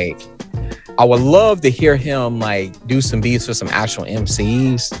 man. Like I would love to hear him like do some beats for some actual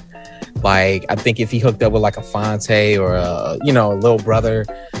MCs. Like I think if he hooked up with like a Fonte or a Lil Brother,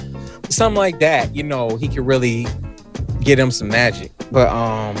 something like that, he could really get him some magic. But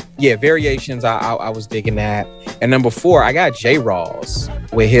yeah, Variations, I was digging that. And number 4, I got J. Rawls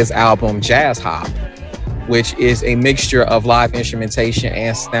with his album Jazz Hop, which is a mixture of live instrumentation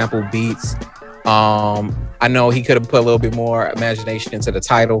and sample beats. I know he could have put a little bit more imagination into the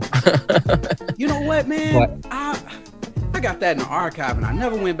title. You know what, man? I got that in the archive and I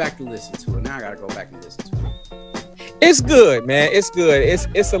never went back to listen to it. Now I gotta go back and listen to it. It's good, man. It's good.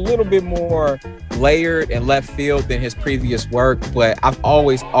 It's a little bit more layered and left field than his previous work, but I've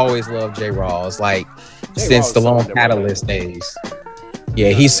always loved J. Rawls. Like since the Lone Catalyst days. Yeah,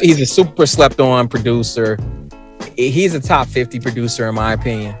 he's a super slept on producer. He's a top 50 producer in my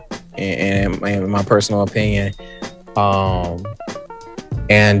opinion, and in my personal opinion.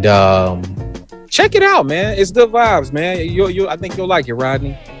 Check it out, man. It's good vibes, man. I think you'll like it,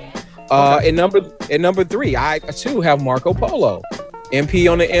 Rodney. At number 3, I too have Marco Polo,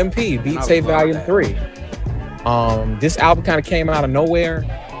 MP on the MP, Beat Tape Volume 3. This album kind of came out of nowhere,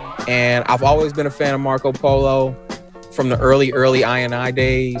 and I've always been a fan of Marco Polo from the early I&I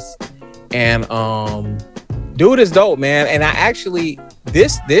days. And dude is dope, man. And I actually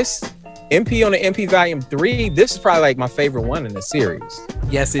this MP on the MP Volume 3, this is probably like my favorite one in the series.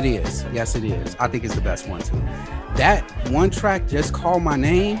 Yes, it is. I think it's the best one too. That one track, Just Call My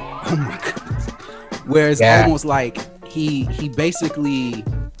Name, oh my goodness. Where it's almost like he basically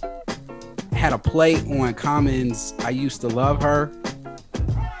had a play on Common's I Used to Love Her,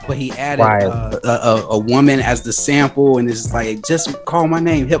 but he added a woman as the sample, and it's like, just call my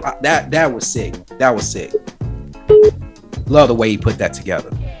name. Hip hop. That was sick. Love the way he put that together.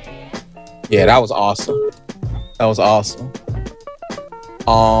 Yeah, that was awesome.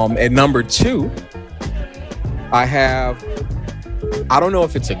 At number 2, I don't know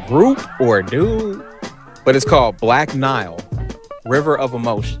if it's a group or a dude, but it's called Black Nile, River of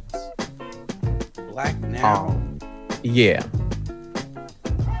Emotions. Black Nile. Yeah.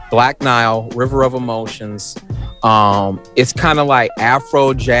 Black Nile, River of Emotions. It's kind of like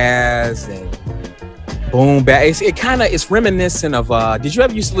Afro jazz and boom bap. It's reminiscent of did you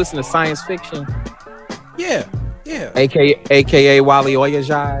ever used to listen to Science Fiction? Yeah. AKA Wally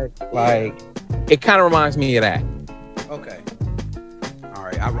Oyajai. Like, it kind of reminds me of that. Okay. All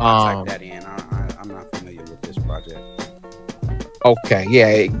right. I'll type that in. I'm not familiar with this project. Okay.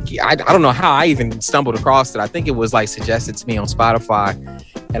 Yeah. I don't know how I even stumbled across it. I think it was like suggested to me on Spotify,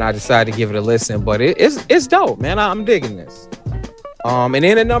 and I decided to give it a listen. But it's dope, man. I'm digging this. And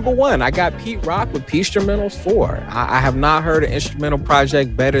then at number 1, I got Pete Rock with Peacestrumentals 4. I have not heard an instrumental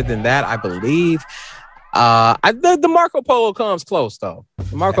project better than that, I believe. The Marco Polo comes close, though.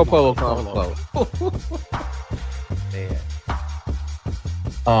 The Marco Polo comes close. Yeah.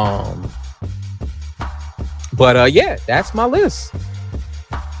 But yeah, that's my list.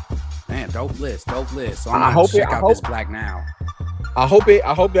 Man, dope list. So I hope check out this Black Now. I hope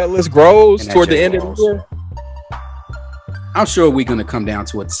that list grows toward the end of the year. I'm sure we're gonna come down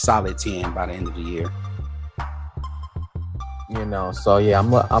to a solid 10 by the end of the year. You know, so yeah,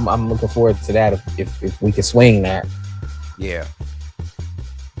 I'm looking forward to that if we can swing that. Yeah,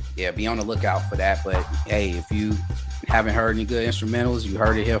 be on the lookout for that. But hey, if you haven't heard any good instrumentals, you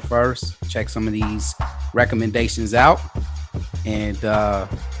heard it here first. Check some of these recommendations out, and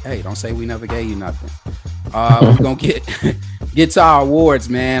hey, don't say we never gave you nothing. We're gonna get to our awards,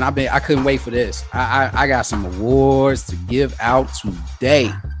 man. I couldn't wait for this. I got some awards to give out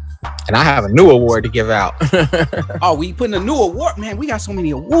today. And I have a new award to give out. Oh, we putting a new award, man. We got so many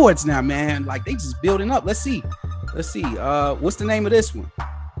awards now, man. Like, they just building up. Let's see. What's the name of this one?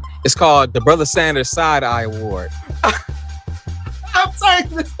 It's called the Brother Sanders Side Eye Award. I'm sorry.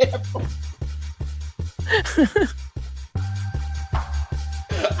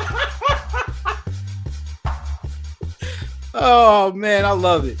 Oh man, I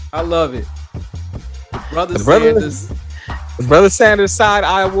love it. The Brother Sanders Side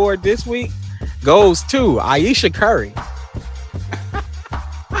Eye Award this week goes to Ayesha Curry.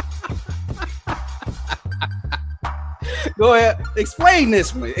 Go ahead. Explain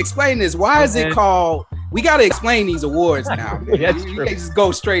this. Why is it called? We got to explain these awards now. Man. You can't just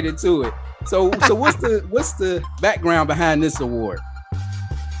go straight into it. So what's the background behind this award?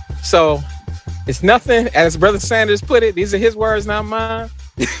 So it's nothing, as Brother Sanders put it, these are his words, not mine.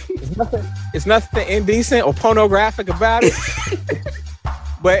 It's nothing indecent or pornographic about it.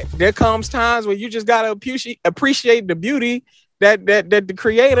 But there comes times where you just gotta appreciate the beauty that the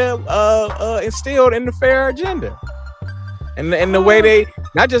creator instilled in the fair agenda. And the way they,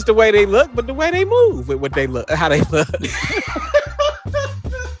 not just the way they look, but the way they move with what they look, how they look.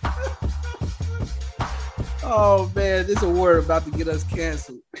 Oh man, this award about to get us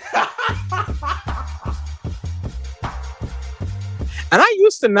canceled. And I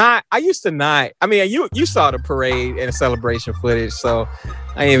used to not. I mean, you saw the parade and the celebration footage, so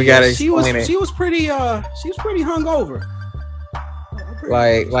I ain't even gotta explain it. She was pretty hungover.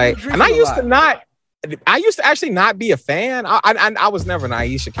 And I used to actually not be a fan. I was never an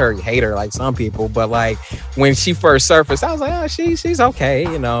Ayesha Curry hater like some people, but like when she first surfaced, I was like, oh, she's okay,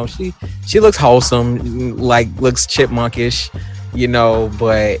 you know. She looks wholesome, like looks chipmunkish, you know.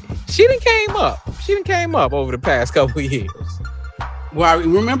 But she didn't came up. Over the past couple of years. Well, I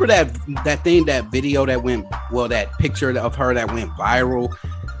remember that video that went, well, that picture of her that went viral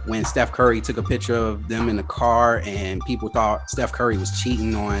when Steph Curry took a picture of them in the car and people thought Steph Curry was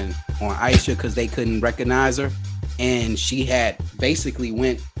cheating on Aisha because they couldn't recognize her. And she had basically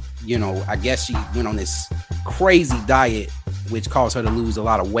went, you know, I guess she went on this crazy diet, which caused her to lose a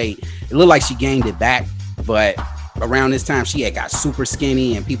lot of weight. It looked like she gained it back, but around this time she had got super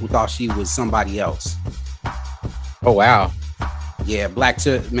skinny and people thought she was somebody else. Oh, wow. Yeah, Black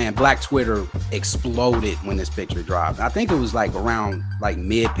Twitter exploded when this picture dropped. I think it was like around like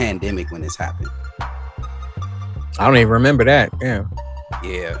mid-pandemic when this happened. I don't even remember that.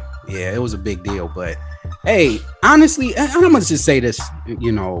 Yeah, it was a big deal. But hey, honestly, I'm gonna just say this,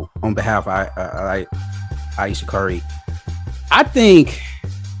 you know, on behalf of Aisha Curry. I think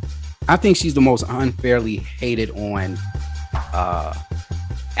she's the most unfairly hated on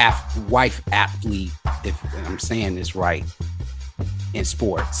wife athlete, if I'm saying this right, in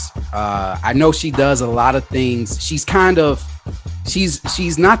sports. I know she does a lot of things. She's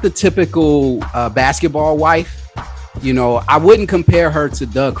not the typical basketball wife. You know, I wouldn't compare her to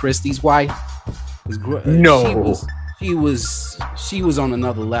Doug Christie's wife. No, she was on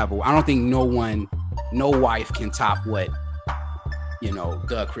another level. I don't think no wife can top what, you know,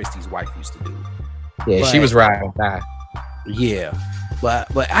 Doug Christie's wife used to do. Yeah, she was right on that. Yeah, but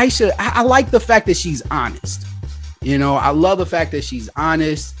Aisha, I like the fact that she's honest. You know, I love the fact that she's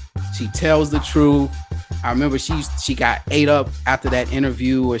honest. She tells the truth. I remember she got ate up after that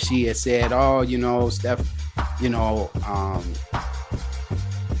interview where she had said, "Oh, you know, Steph, you know,"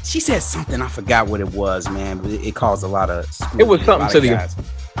 she said something. I forgot what it was, man. But it caused a lot of. It was something to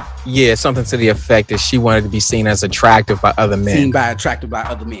something to the effect that she wanted to be seen as attractive by other men. Attracted by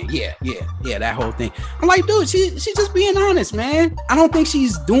other men. Yeah. That whole thing. I'm like, dude, she's just being honest, man. I don't think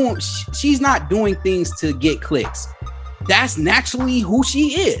she's not doing things to get clicks. That's naturally who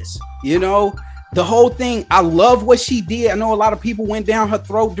she is. You know, the whole thing. I love what she did. I know a lot of people went down her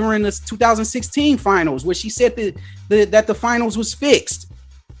throat during the 2016 finals where she said that the finals was fixed.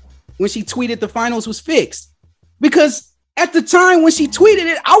 When she tweeted the finals was fixed, because at the time when she tweeted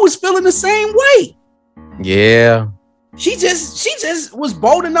it, I was feeling the same way. Yeah. She just was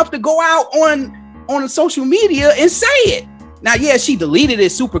bold enough to go out on social media and say it. Now, yeah, she deleted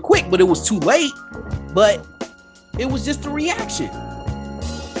it super quick, but it was too late. But it was just a reaction.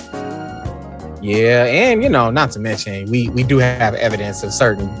 Yeah, and you know, not to mention, we do have evidence of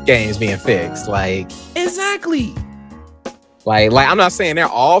certain games being fixed. Like exactly. Like I'm not saying they're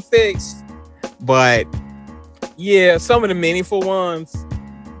all fixed, but yeah, some of the meaningful ones.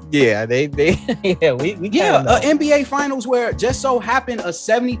 Yeah, we NBA Finals where just so happened a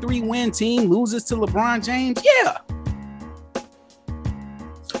 73-win team loses to LeBron James. Yeah.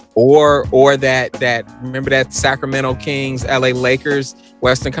 Or that remember that Sacramento Kings LA Lakers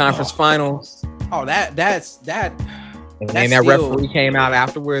Western Conference Finals. Oh, that's and then that referee came out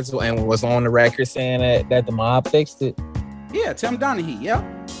afterwards and was on the record saying that the mob fixed it. Yeah, Tim Donaghy. Yeah,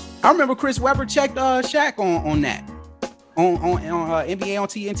 I remember Chris Webber checked Shaq on that on NBA on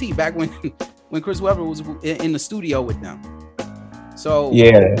TNT back when Chris Webber was in the studio with them. So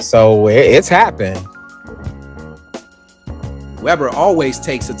yeah, so it's happened. Webber always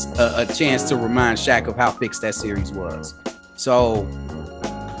takes a chance to remind Shaq of how fixed that series was. So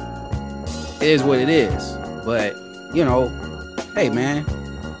it is what it is. But you know, hey man,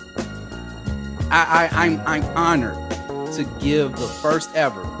 I'm honored to give the first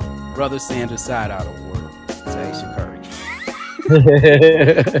ever Brother Sanders Side Out Award to Aisha Curry.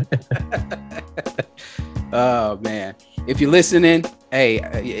 Oh man, if you're listening,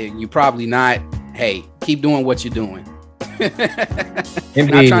 hey, you probably not. Hey, keep doing what you're doing.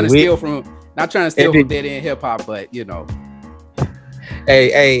 Indeed, not trying to steal from Dead End Hip Hop, but you know.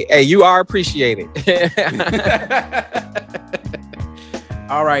 Hey, you are appreciated.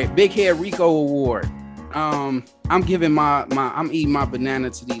 All right, Big Head Rico Award. I'm giving I'm eating my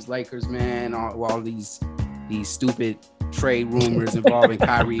banana to these Lakers, man. All these stupid trade rumors involving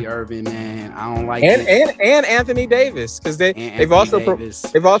Kyrie Irving, man. I don't like it. And Anthony Davis, because they've also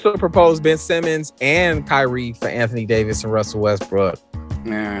proposed Ben Simmons and Kyrie for Anthony Davis and Russell Westbrook.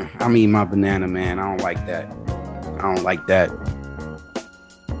 Man, I'm eating my banana, man. I don't like that.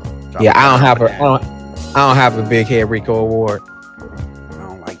 Yeah, I don't have a Big Head Rico Award. I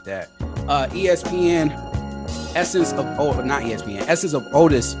don't like that. ESPN Essence of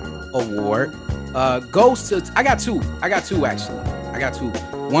Otis Award goes to I got two actually.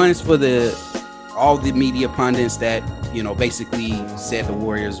 One is for all the media pundits that, you know, basically said the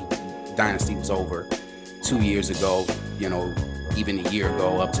Warriors dynasty was over 2 years ago, you know, even a year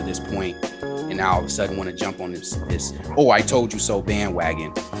ago up to this point. and now all of a sudden want to jump on this oh, I told you so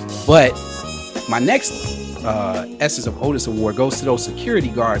bandwagon. But my next Essence of Otis award goes to those security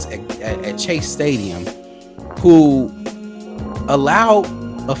guards at Chase Stadium who allowed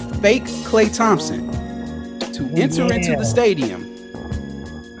a fake Klay Thompson to enter into the stadium,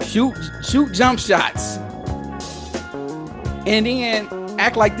 shoot jump shots, and then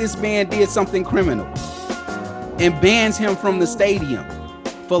act like this man did something criminal and bans him from the stadium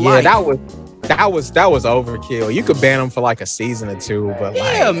for life. That was overkill. You could ban him for like a season or two, but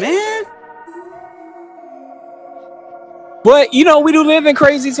man. But you know, we do live in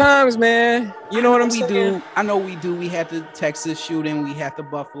crazy times, man. You know what I'm saying? I know we do. We had the Texas shooting, we had the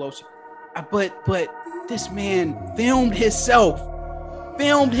Buffalo shooting. But this man filmed himself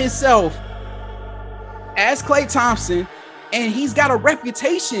as Klay Thompson, and he's got a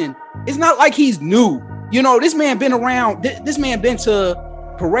reputation. It's not like he's new. You know, this man been around. This man been to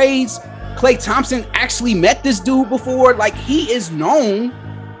parades. Klay Thompson actually met this dude before. Like, he is known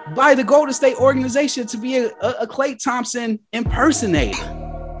by the Golden State organization to be a Klay Thompson impersonator.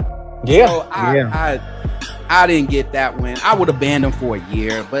 Yeah. So I didn't get that win. I would have banned him for a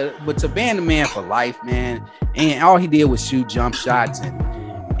year, but to ban the man for life, man, and all he did was shoot jump shots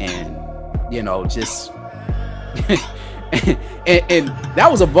and you know, just and that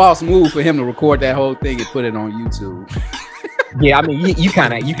was a boss move for him to record that whole thing and put it on YouTube. Yeah, I mean, you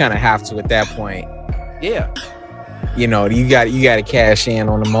kind of have to at that point. Yeah. You know, you got to cash in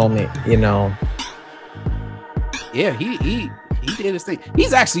on the moment, you know. Yeah, he did his thing.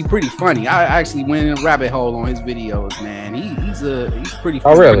 He's actually pretty funny. I actually went in a rabbit hole on his videos, man. He's pretty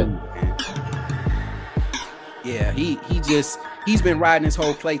funny. Oh, really? Man. Yeah, he's been riding this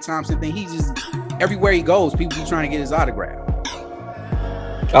whole Klay Thompson thing. He just, everywhere he goes, people be trying to get his autograph.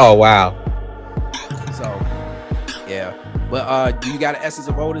 Oh, wow. So, yeah. But do you got an Essence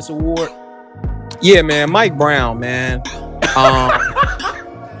of Otis award? Yeah, man, Mike Brown, man.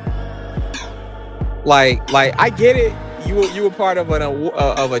 Like I get it. You were part of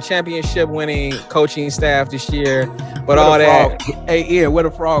a championship winning coaching staff this year, but all that. Hey, Ian, where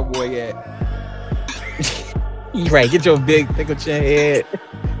the frog boy at? You right, get your big pickle chin head.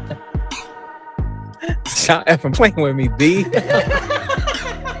 Stop effing playing with me, B.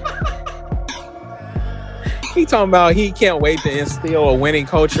 He talking about he can't wait to instill a winning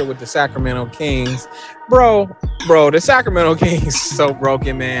culture with the Sacramento Kings. Bro, the Sacramento Kings so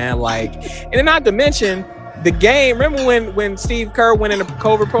broken, man. Like, and then not to mention the game. Remember when Steve Kerr went in the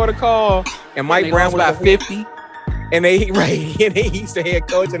COVID protocol and Mike Brown was by 50? And he's the head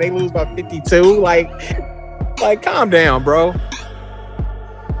coach and they lose by 52. Like calm down, bro.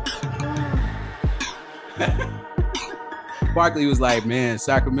 Barkley was like, man,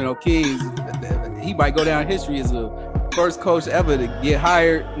 Sacramento Kings, he might go down in history as the first coach ever to get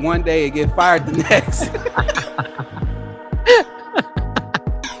hired one day and get fired the next.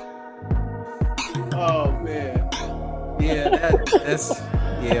 Oh, man. Yeah, that's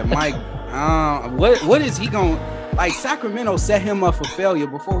Mike. What is he going to, like, Sacramento set him up for failure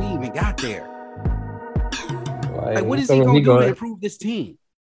before he even got there. Like, what is he going to do to improve this team?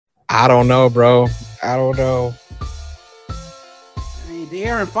 I don't know, bro. I don't know.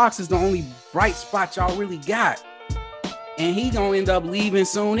 De'Aaron Fox is the only bright spot y'all really got. And he gonna end up leaving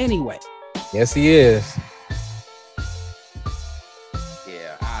soon anyway. Yes, he is.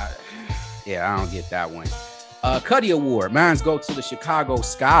 I don't get that one. Cuddy Award. Mine's go to the Chicago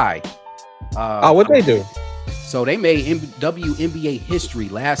Sky. What they do? So they made WNBA history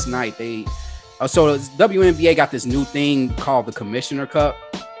last night. So WNBA got this new thing called the Commissioner Cup.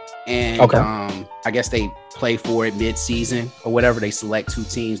 And I guess they play for it mid-season or whatever. They select two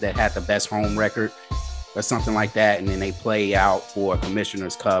teams that had the best home record or something like that, and then they play out for a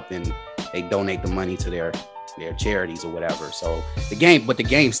Commissioner's Cup and they donate the money to their charities or whatever. So the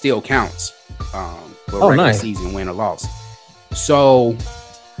game still counts for regular season win or loss. So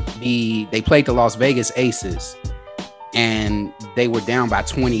they played the Las Vegas Aces and they were down by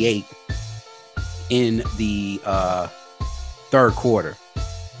 28 in the third quarter.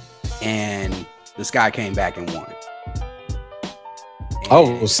 And the Sky came back and won.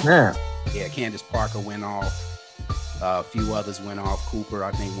 Oh, snap. Yeah, Candace Parker went off. A few others went off. Cooper,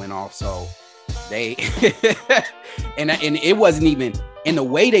 I think, went off. So they and it wasn't even in the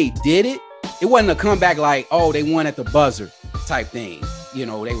way they did it. It wasn't a comeback like, oh, they won at the buzzer type thing. You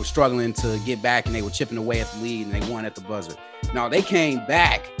know, they were struggling to get back and they were chipping away at the lead and they won at the buzzer. No, they came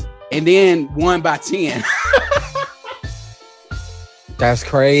back and then won by 10. That's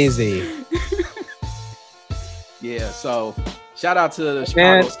crazy. Yeah, so shout out to the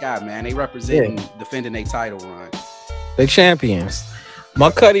Chicago Sky, man. They representing defending their title run. They champions. My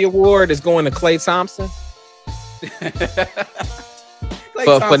Cuddy Award is going to Klay Thompson. Klay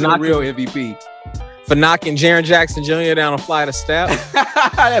For Thompson, knocking- a real MVP. For knocking Jaren Jackson Jr. down a flight of steps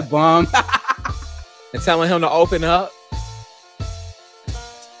That bum. and telling him to open up.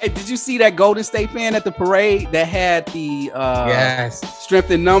 Hey, did you see that Golden State fan at the parade that had the Yes.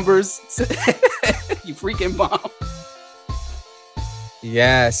 strength in numbers? You freaking bum.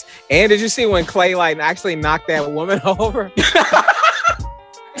 Yes. And did you see when Klay like actually knocked that woman over?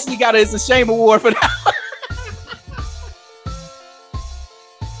 Actually got It's a Shame award for that.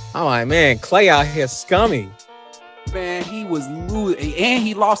 I'm like, man, Klay out here scummy. Man, he was losing, and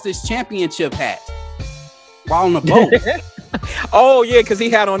he lost his championship hat while on the boat. Oh, yeah, because he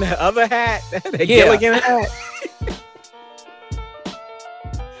had on that other hat, that Yeah. Gilligan hat.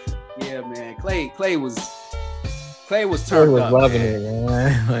 Yeah, man. Klay was I turned was up. loving Man. it,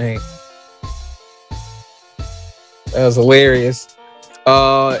 man. Like, that was hilarious.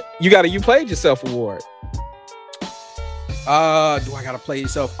 You got a You Played Yourself award. Do I gotta play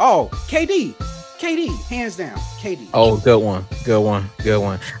yourself? Oh, KD, hands down, KD. Oh, good one.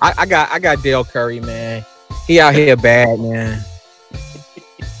 I got Dale Curry, man. He out here bad, man.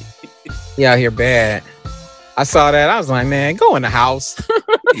 He out here bad. I saw that. I was like, man, go in the house.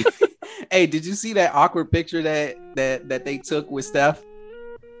 Hey, did you see that awkward picture that they took with Steph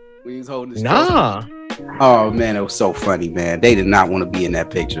when he was holding his Nah. trophy? Oh man, it was so funny, man. They did not want to be in that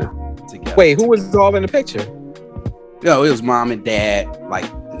picture together. Wait, who was all in the picture? No, it was mom and dad, like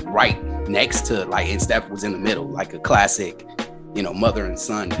right next to, like, and Steph was in the middle, like a classic, mother and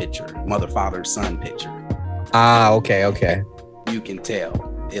son picture, mother, father, son picture. Ah, okay. You can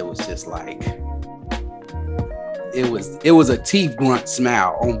tell it was just like it was a teeth grunt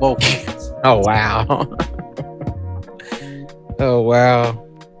smile on both hands. Oh, wow. Oh, wow.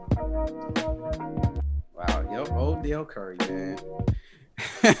 Wow, old Dale Curry, man.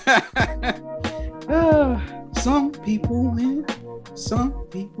 Some people win, some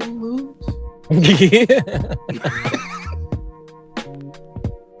people lose.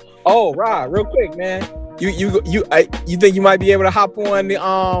 Oh, Rod, real quick, man. You think you might be able to hop on the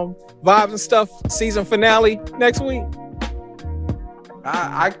Vibes and Stuff season finale next week?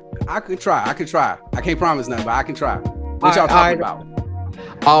 I could try. I can't promise nothing, but I can try. What y'all talking about?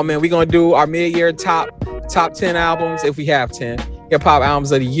 Oh man, we're gonna do our mid-year top 10 albums, if we have 10 hip-hop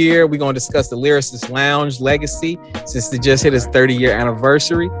albums of the year. We're gonna discuss the Lyricist Lounge legacy, since it just hit its 30-year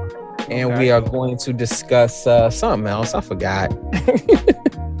anniversary. And we are going to discuss something else. I forgot.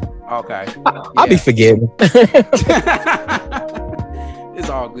 Okay. I'll be forgiven. It's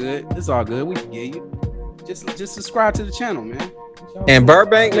all good. We forgive you. Just subscribe to the channel, man. And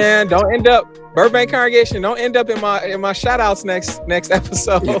Burbank, man, Burbank congregation, don't end up in my shout outs next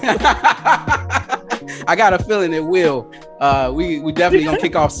episode. I got a feeling it will. We definitely gonna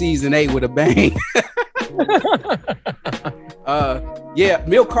kick off season 8 with a bang.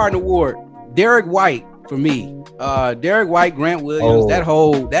 Milk Carton Award, Derek White for me. Derek White, Grant Williams, that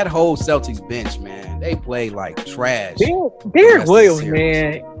whole Celtics bench, man, they play like trash. Derek Williams,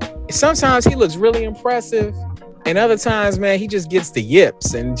 man, sometimes he looks really impressive, and other times, man, he just gets the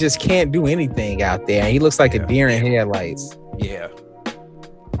yips and just can't do anything out there. He looks like a deer in headlights. Yeah,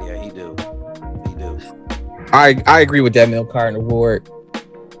 he do. I agree with that Milk Carton Award.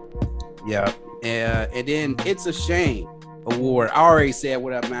 Yeah, and then It's a Shame Award. I already said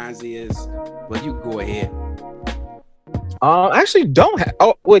what that mine is, but you go ahead. Actually don't have.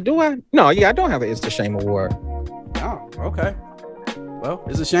 Oh, wait, do I? No, yeah, I don't have an It's a Shame Award. Oh, okay. Well,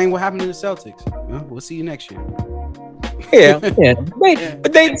 it's a shame what happened to the Celtics. Well, we'll see you next year. Yeah. But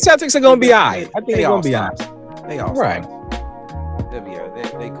the Celtics are gonna be all right. I think they're gonna be all right. They all right.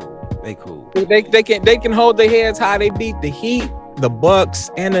 They cool. They can hold their heads high. They beat the Heat, the Bucks,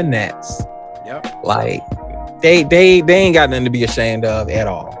 and the Nets. Yep. Like they ain't got nothing to be ashamed of at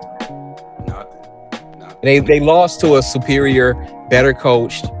all. Nothing. They lost to a superior, better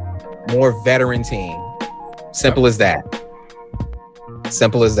coached, more veteran team. Simple as that.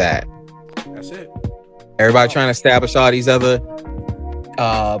 That's it. Everybody trying to establish all these other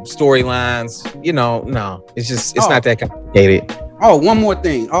storylines. No, it's not that complicated. Oh, one more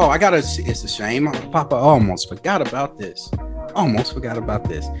thing. Oh, it's a shame. Papa almost forgot about this.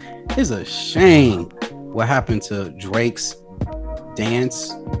 It's a shame what happened to Drake's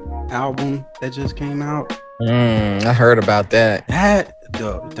Dance album that just came out. I heard about that.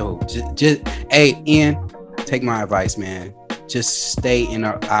 Hey, Ian, take my advice, man. Just stay in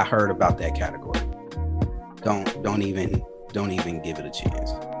I heard about that category. Don't even give it a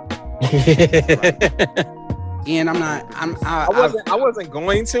chance. And I wasn't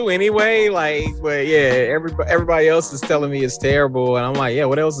going to anyway. Like, but yeah, everybody else is telling me it's terrible, and I'm like, yeah,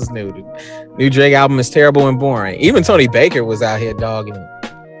 what else is new? The new Drake album is terrible and boring. Even Tony Baker was out here dogging it.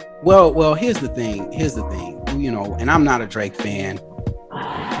 Well, here's the thing. You know, and I'm not a Drake fan.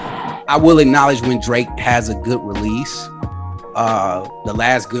 I will acknowledge when Drake has a good release. The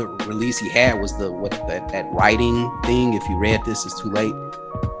last good release he had was that writing thing. If you read this, it's too late.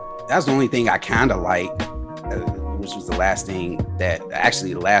 That's the only thing I kind of like, which was the last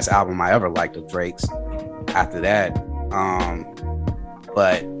album I ever liked of Drake's. After that,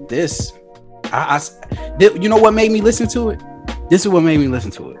 but this, you know what made me listen to it? This is what made me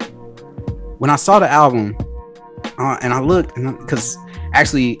listen to it. When I saw the album, and I looked, because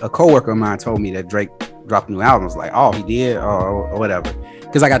actually a coworker of mine told me that Drake dropped a new album. I was like, oh, he did, or whatever.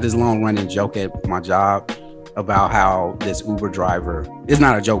 Because I got this long running joke at my job about how this Uber driver, it's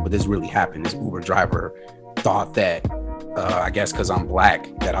not a joke, but this really happened. This Uber driver thought that, I guess because I'm black,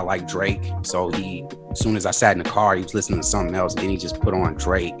 that I like Drake. So as soon as I sat in the car, he was listening to something else, and then he just put on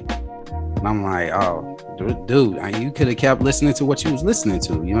Drake. And I'm like, oh, dude, you could have kept listening to what you was listening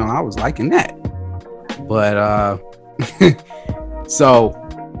to. You know, I was liking that. But so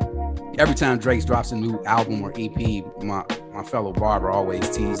every time Drake drops a new album or EP, my fellow barber always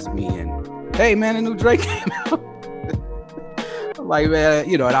teases me and, hey man, a new Drake came out. I'm like, man,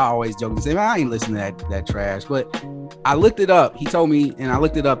 you know, and I always joke and say, man, I ain't listening to that trash. But I looked it up. He told me, and I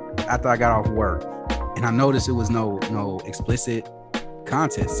looked it up after I got off work, and I noticed it was no explicit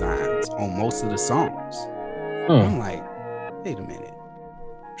content signs on most of the songs. I'm like, wait a minute,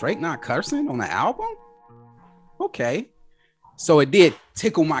 Drake not cursing on the album? Okay. So it did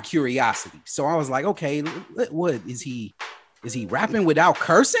tickle my curiosity. So I was like, okay, what is he rapping without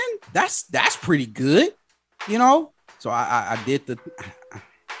cursing? That's pretty good, you know? So I did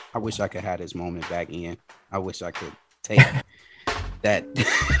I wish I could have this moment back in. I wish I could take that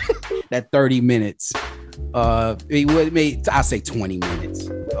 30 minutes. I say 20 minutes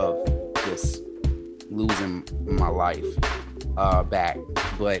of just losing my life back.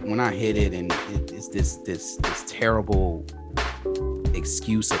 But when I hit it, and it's this terrible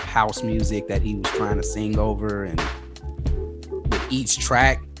excuse of house music that he was trying to sing over, and with each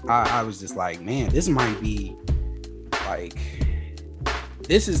track, I was just like, man, this might be like,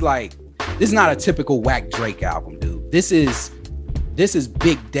 this is not a typical whack Drake album, dude. This is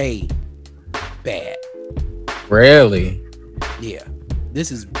Big Day bad. Really? Yeah,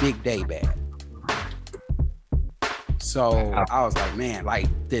 this is Big Day bad. So I was like, man,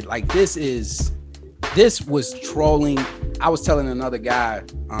 this was trolling. I was telling another guy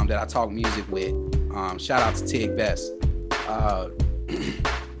that I talk music with, shout out to Tig Best. I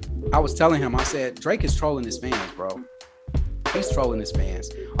was telling him, I said, Drake is trolling his fans, bro. He's trolling his fans.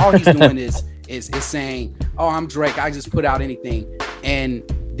 All he's doing is saying, oh, I'm Drake, I just put out anything. And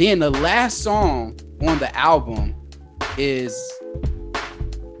then the last song on the album is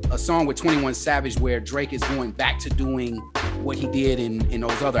a song with 21 Savage where Drake is going back to doing what he did in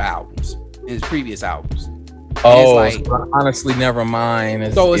those other albums, in his previous albums. Oh, like, so honestly, never mind.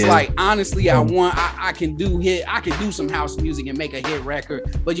 Honestly, I can do some house music and make a hit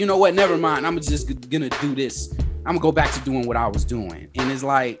record, but you know what? Never mind. I'm just gonna do this. I'm gonna go back to doing what I was doing. And it's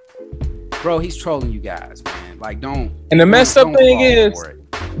like, bro, he's trolling you guys, man. Like, don't. And the messed up thing is,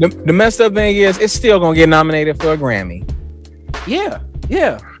 it's still gonna get nominated for a Grammy. Yeah.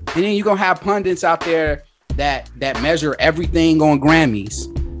 And then you're gonna have pundits out there that measure everything on Grammys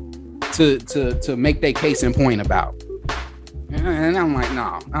to make their case in point about. And I'm like,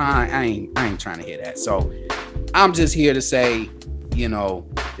 no, I ain't trying to hear that. So I'm just here to say, you know,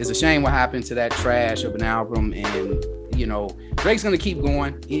 it's a shame what happened to that trash of an album. And, you know, Drake's gonna keep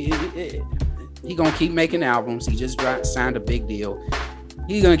going. He gonna keep making albums. He just signed a big deal.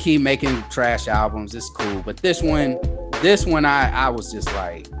 He's gonna keep making trash albums. It's cool. But this one, I was just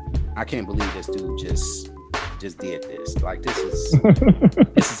like, I can't believe this dude just did this. Like, this is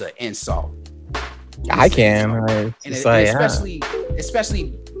this is an insult.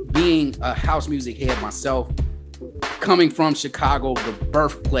 Especially being a house music head myself, coming from Chicago, the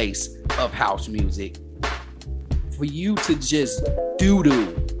birthplace of house music, for you to just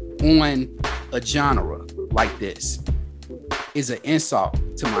doo-doo on a genre like this is an insult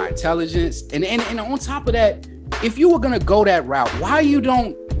to my intelligence. And on top of that, if you were gonna go that route, why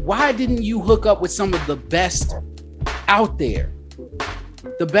didn't you hook up with some of the best out there,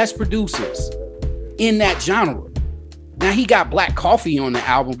 the best producers in that genre? Now, he got Black Coffee on the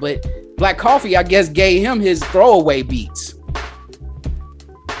album, but Black Coffee, I guess, gave him his throwaway beats.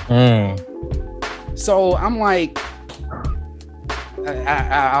 So I'm like,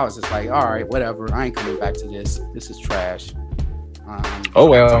 I was just like, all right, whatever. I ain't coming back to this. This is trash. Oh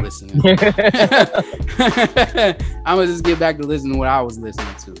well. I'm gonna just get back to listening to what I was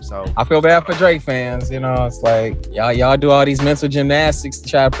listening to. So I feel bad for Drake fans. You know, it's like y'all do all these mental gymnastics to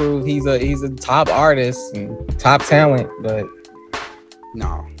try to prove he's a top artist and top talent, but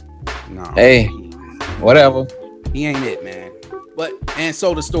no. Hey, whatever. He ain't it, man. But and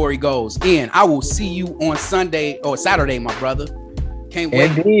so the story goes. Ian, I will see you on Sunday or Saturday, my brother. Can't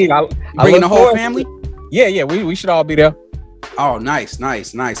wait. Indeed. I bringing the whole family? Yeah. We should all be there. Oh, nice. I'm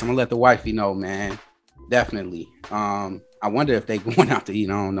gonna let the wifey know, man. Definitely. I wonder if they going out to eat.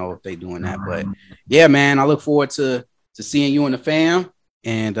 I don't know if they doing that, but yeah, man. I look forward to seeing you and the fam.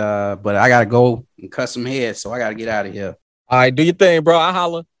 And but I gotta go and cut some heads, so I gotta get out of here. All right, do your thing, bro. I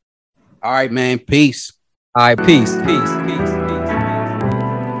holla. All right, man. Peace. All right, peace.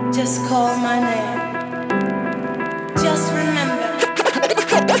 Just call my name. Just remember.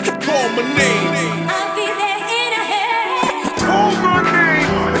 Call my name.